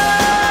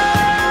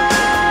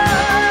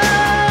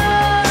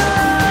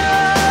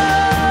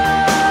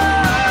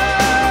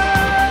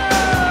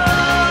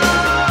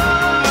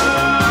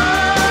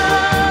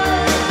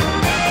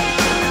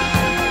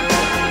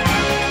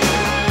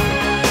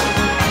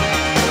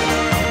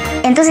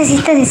Entonces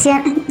estas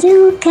decían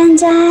you can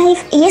jive,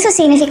 y eso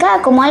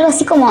significaba como algo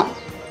así como,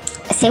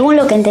 según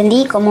lo que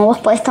entendí, como vos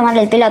podés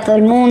tomarle el pelo a todo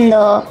el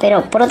mundo,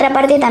 pero por otra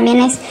parte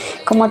también es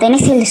como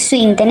tenés el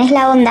swing, tenés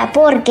la onda,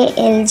 porque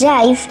el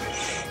jive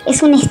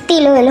es un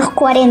estilo de los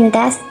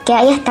 40 que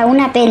hay hasta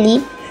una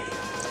peli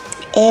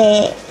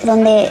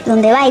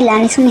donde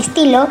bailan, es un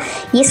estilo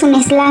y es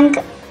un slang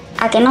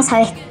a que no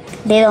sabes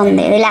de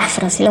dónde, del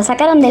afro, se lo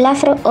sacaron del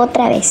afro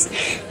otra vez,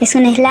 es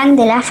un slang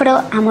del afro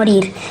a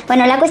morir.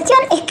 Bueno, la cuestión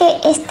es que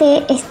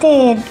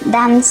este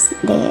dance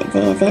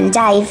del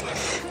jive,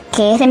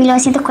 que es de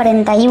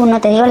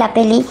 1941, te digo la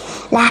peli,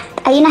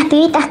 hay unas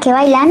pibitas que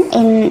bailan,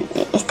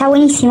 está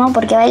buenísimo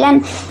porque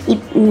bailan y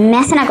me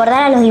hacen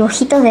acordar a los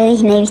dibujitos de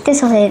Disney, ¿viste?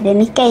 Esos de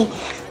Mickey.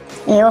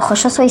 Ojo,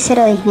 yo soy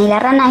cero Disney, la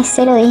rana es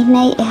cero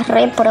Disney, es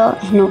re pro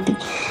Snoopy.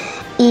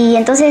 Y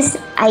entonces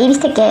ahí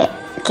viste que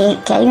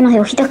hay unos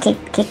dibujitos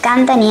que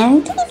cantan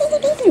y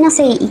no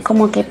sé, y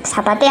como que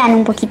zapatean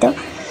un poquito.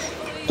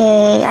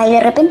 Ahí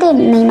de repente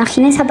me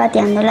imaginé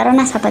zapateando, la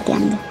rana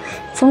zapateando.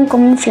 Fue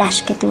como un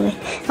flash que tuve.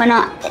 Bueno,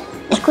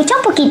 escucha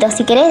un poquito,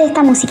 si querés, de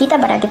esta musiquita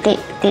para que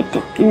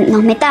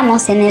nos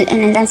metamos en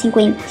el Dancing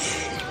Queen.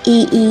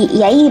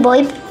 Y ahí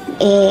voy,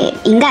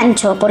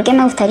 engancho, porque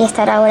me gustaría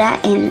estar ahora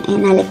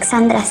en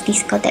Alexandra's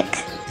Discotheque.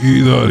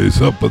 Y dale,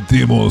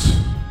 zapateemos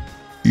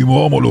y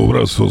movamos los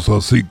brazos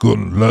así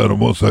con la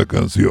hermosa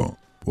canción.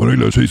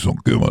 Ponela, Jason,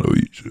 qué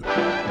maravilla.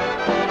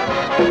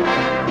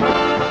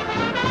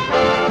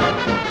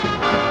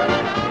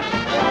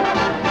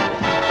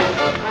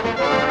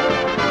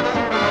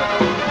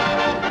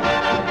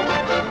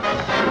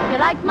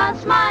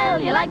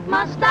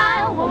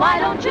 Why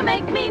don't you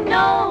make me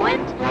know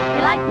it?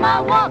 You like my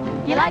walk,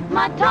 you like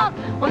my talk.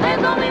 Well,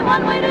 there's only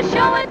one way to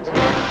show it.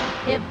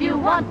 If you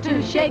want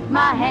to shake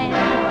my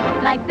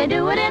hand like they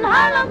do it in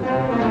Harlem,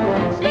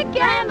 stick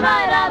your hand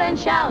right out and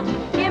shout,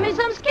 give me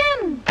some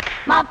skin.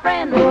 My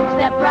friend,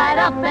 step right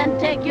up and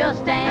take your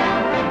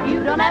stand.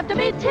 You don't have to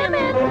be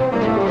timid.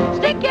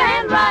 Stick your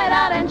hand right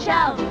out and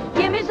shout,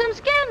 give me some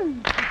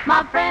skin.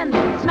 My friend,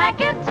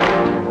 smack it,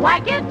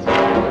 whack it,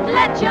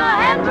 let your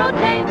hand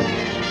rotate.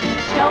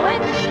 Show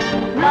it,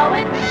 blow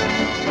it,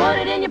 put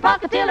it in your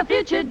pocket till a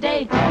future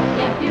date.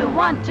 If you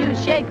want to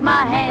shake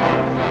my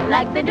hand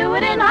like they do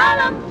it in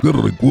Harlem. Qué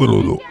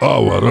recuerdo,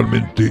 Abba,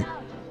 realmente.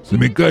 Se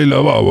me cae la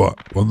baba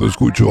cuando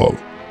escucho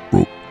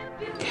Abba.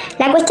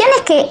 La cuestión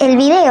es que el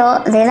video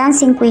de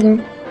Dancing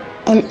Queen,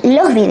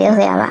 los videos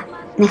de Abba,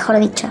 mejor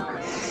dicho,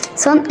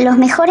 son los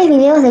mejores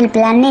videos del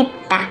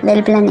planeta.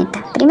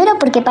 Primero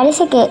porque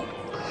parece que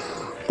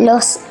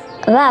los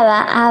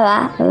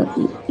Abba,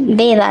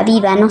 Beba,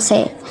 Viva, no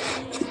sé,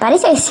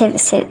 parece que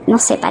se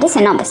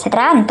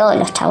traban todos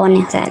los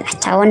chabones, o sea, los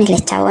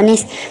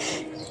chabones.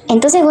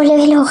 Entonces vos le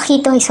ves los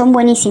ojitos y son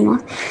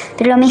buenísimos.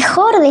 Pero lo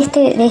mejor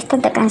de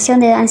esta canción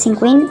de Dancing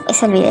Queen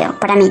es el video,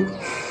 para mí.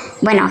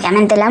 Bueno,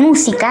 obviamente la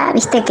música,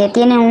 viste que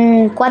tiene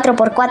un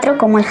 4x4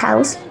 como el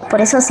house, por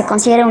eso se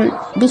considera un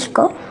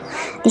disco.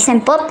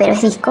 Dicen pop, pero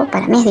es disco,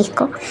 para mí es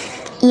disco.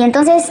 Y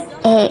entonces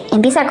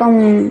empieza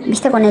con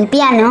el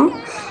piano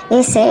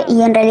ese,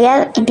 y en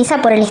realidad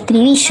empieza por el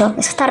estribillo.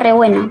 Eso está re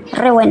bueno.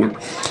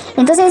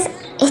 Entonces,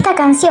 esta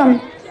canción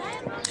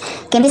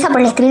que empieza por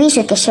el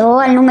estribillo y que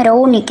llegó al número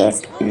 1 y que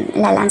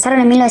la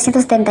lanzaron en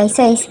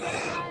 1976,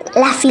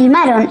 la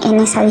filmaron en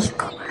esa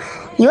disco.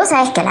 Y vos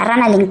sabés que a la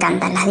rana le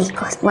encantan las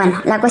discos.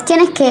 Bueno, la cuestión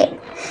es que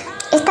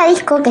esta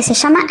disco, que se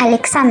llama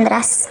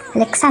Alexandra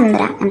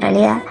en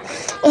realidad,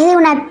 es de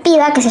una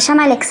piba que se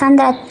llama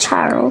Alexandra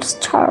Charles,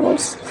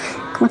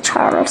 como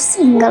Charles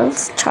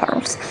Ingalls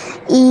Charles,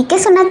 y que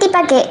es una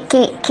tipa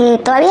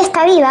que todavía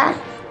está viva,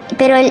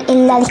 pero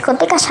en la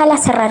discoteca ya la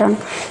cerraron,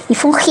 y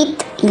fue un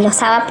hit, y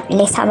les Abba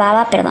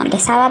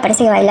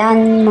parece que bailaban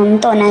un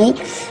montón ahí,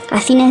 a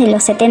fines de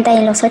los 70 y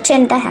en los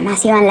 80,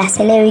 además iban las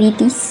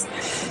celebrities,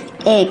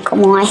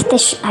 como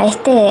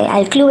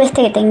al club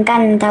este que te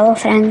encanta vos,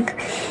 Frank,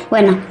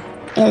 bueno,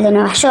 el de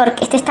Nueva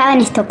York, estaba en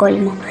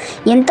Estocolmo.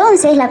 Y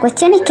entonces la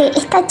cuestión es que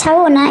esta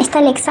chabona, esta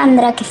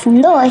Alexandra que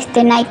fundó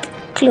este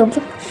nightclub,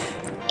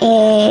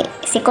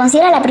 se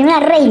considera la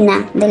primera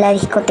reina de la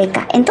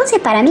discoteca. Entonces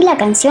para mí la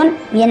canción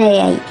viene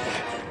de ahí.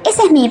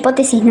 Esa es mi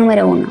hipótesis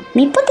número 1.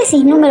 Mi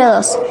hipótesis número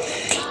 2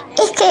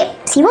 es que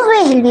si vos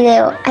ves el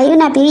video, hay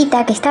una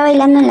pibita que está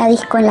bailando en la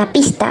disco, en la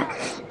pista,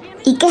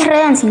 y que es re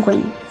Dancing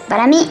Queen.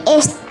 Para mí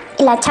es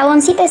la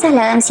chaboncita, esa es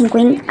la Dancing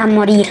Queen a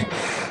morir.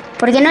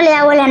 Porque no le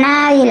da bola a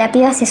nadie, la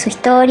piba hace su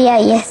historia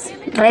y es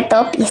re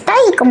top. Y está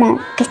ahí como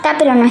que está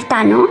pero no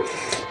está, ¿no?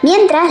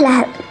 Mientras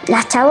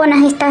las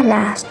chabonas estas,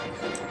 las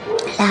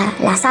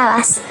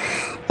Abbas,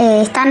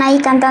 están ahí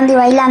cantando y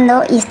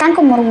bailando y están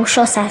como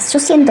orgullosas. Yo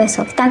siento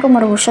eso, están como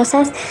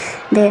orgullosas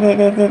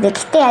de que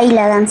esté ahí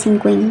la Dancing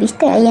Queen,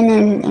 ¿viste? Ahí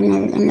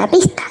en la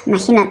pista,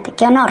 imagínate,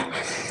 qué honor.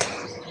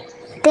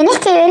 Tenés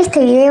que ver este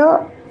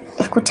video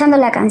escuchando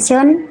la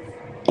canción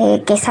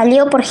que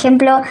salió, por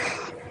ejemplo,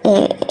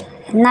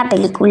 una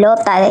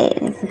peliculota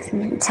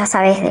ya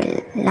sabes,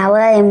 de la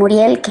boda de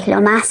Muriel, que es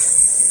lo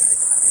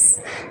más,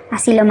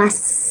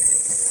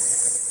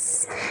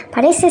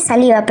 parece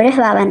saliva, pero es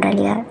baba en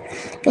realidad.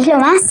 Es lo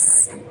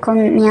más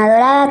con mi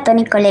adorada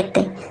Toni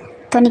Collette.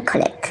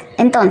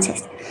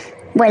 Entonces,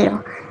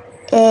 vuelvo.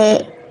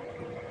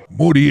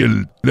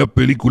 Muriel, la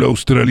película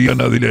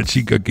australiana de la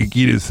chica que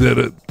quiere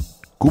ser...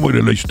 ¿Cómo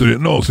era la historia?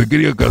 No, se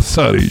quería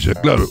casar ella,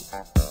 claro.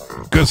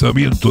 El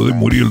casamiento de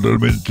Muriel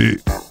realmente...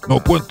 No,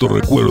 cuánto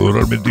recuerdo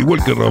realmente,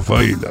 igual que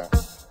Rafaela.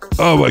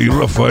 Abba y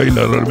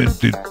Rafaela,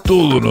 realmente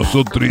todos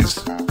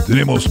nosotros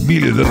tenemos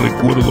miles de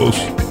recuerdos.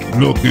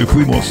 Lo que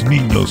fuimos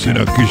niños en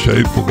aquella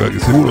época, que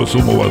seguro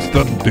somos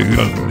bastante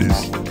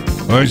grandes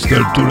a esta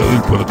altura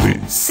del partido.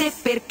 Se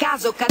per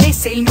caso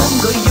cadesse il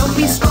mondo io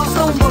mi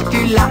sposto un po'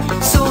 più in là.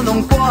 Sono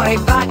un cuore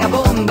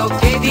vagabondo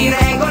che di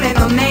regole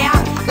non ne ha.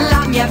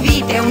 La mia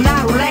vita è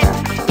una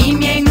roulette, i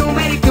miei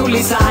numeri tu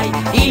li sai.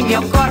 Il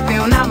mio corpo è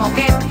una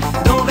moquette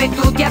dove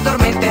tu ti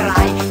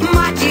addormenterai.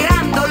 Ma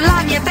girando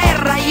la mia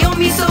terra io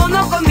mi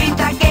sono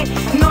convinta che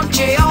non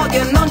c'è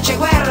odio e non c'è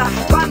guerra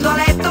quando a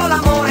letto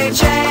l'amore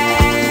c'è.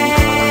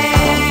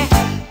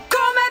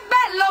 Com'è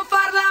bello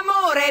far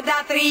l'amore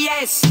da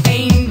Trieste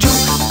in giù.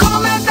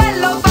 Com'è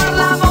bello far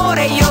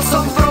l'amore, io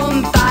son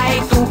pronta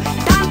e tu.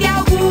 Tanti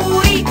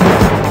auguri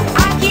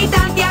a chi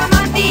tanti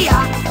amanti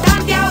ha.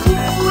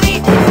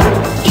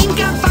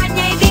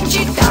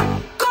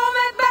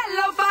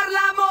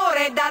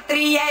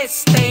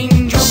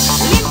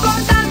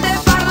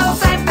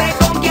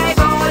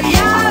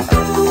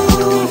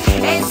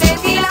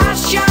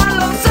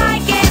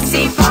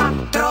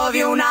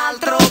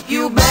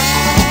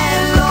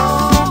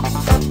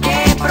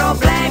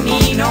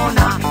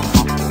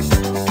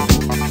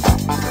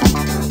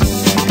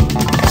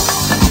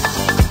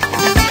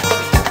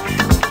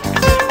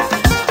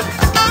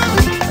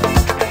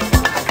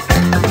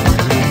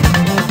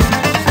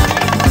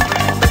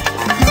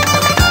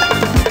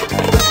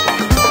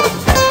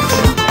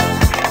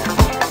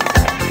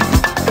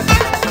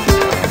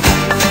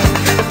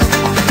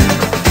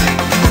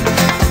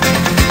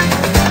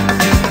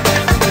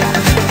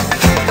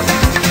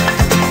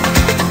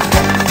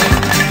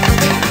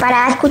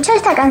 escuchar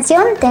esta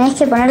canción tenés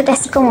que ponerte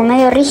así como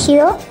medio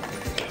rígido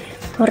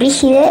o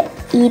rígide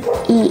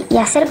y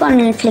hacer con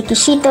el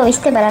flequillito,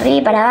 viste, para arriba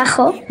y para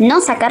abajo,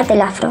 no sacarte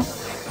el afro,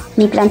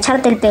 ni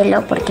plancharte el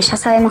pelo, porque ya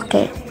sabemos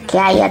que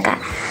hay acá.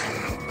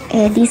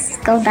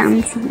 Disco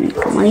dance,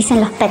 como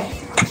dicen los pet.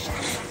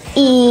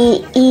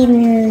 Y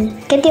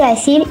 ¿qué te iba a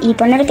decir? Y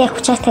ponerte a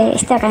escuchar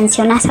esta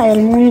cancionaza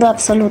del mundo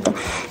absoluto.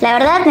 La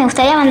verdad me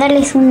gustaría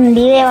mandarles un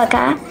video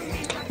acá,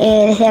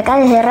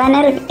 desde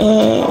Runner.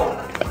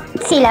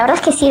 Sí, la verdad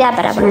es que sí da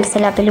para ponerse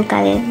la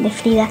peluca de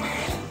Frida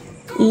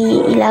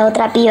y la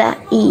otra piba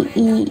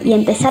y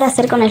empezar a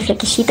hacer con el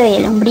flequillito y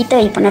el hombrito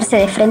y ponerse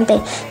de frente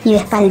y de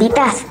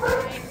espalditas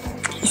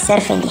y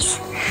ser feliz.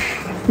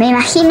 Me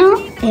imagino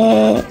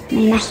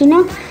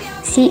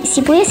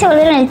si pudiese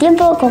volver en el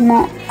tiempo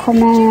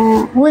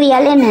como Woody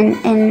Allen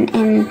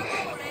en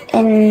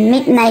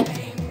Midnight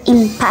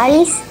in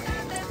Paris,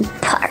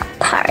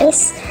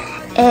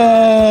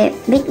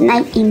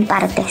 Midnight in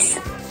Partes.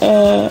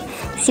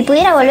 Si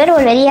pudiera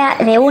volvería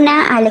de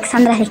una a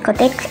Alexandra's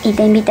Discotheque y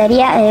te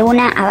invitaría de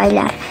una a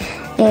bailar.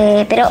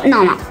 Pero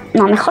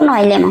no, mejor no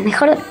bailemos,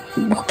 mejor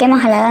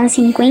busquemos a la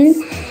Dancing Queen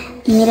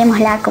y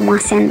miremosla como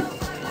hacen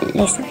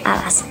les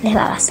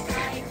babas.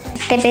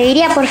 Te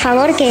pediría por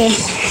favor que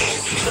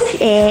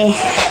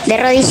de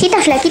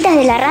rodillitas flaquitas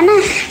de la rana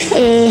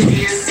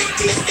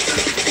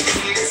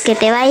que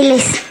te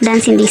bailes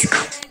Dancing Disco.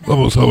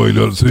 Vamos a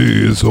bailar, sí,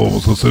 eso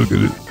vamos a hacer.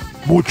 Que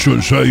mucho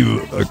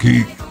jive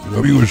aquí. El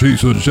amigo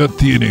Jason ya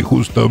tiene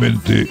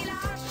justamente,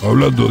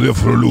 hablando de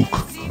Afro Look,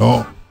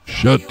 ¿no?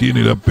 Ya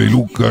tiene la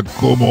peluca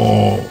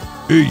como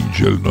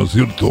Angel, ¿no es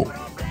cierto?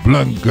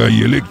 Blanca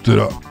y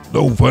Electra.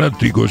 No, un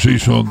fanático,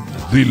 Jason,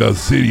 de la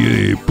serie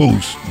de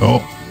Pose, ¿no?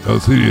 La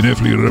serie de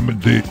Netflix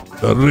realmente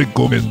la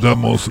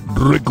recomendamos,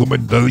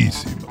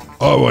 recomendadísima.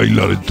 A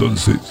bailar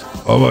entonces,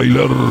 a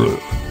bailar,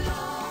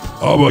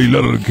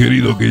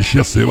 querido, que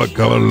ya se va a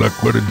acabar la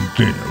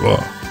cuarentena, va.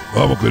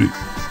 Vamos, querido.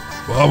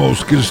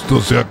 Vamos, que esto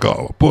se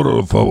acaba,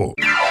 por favor.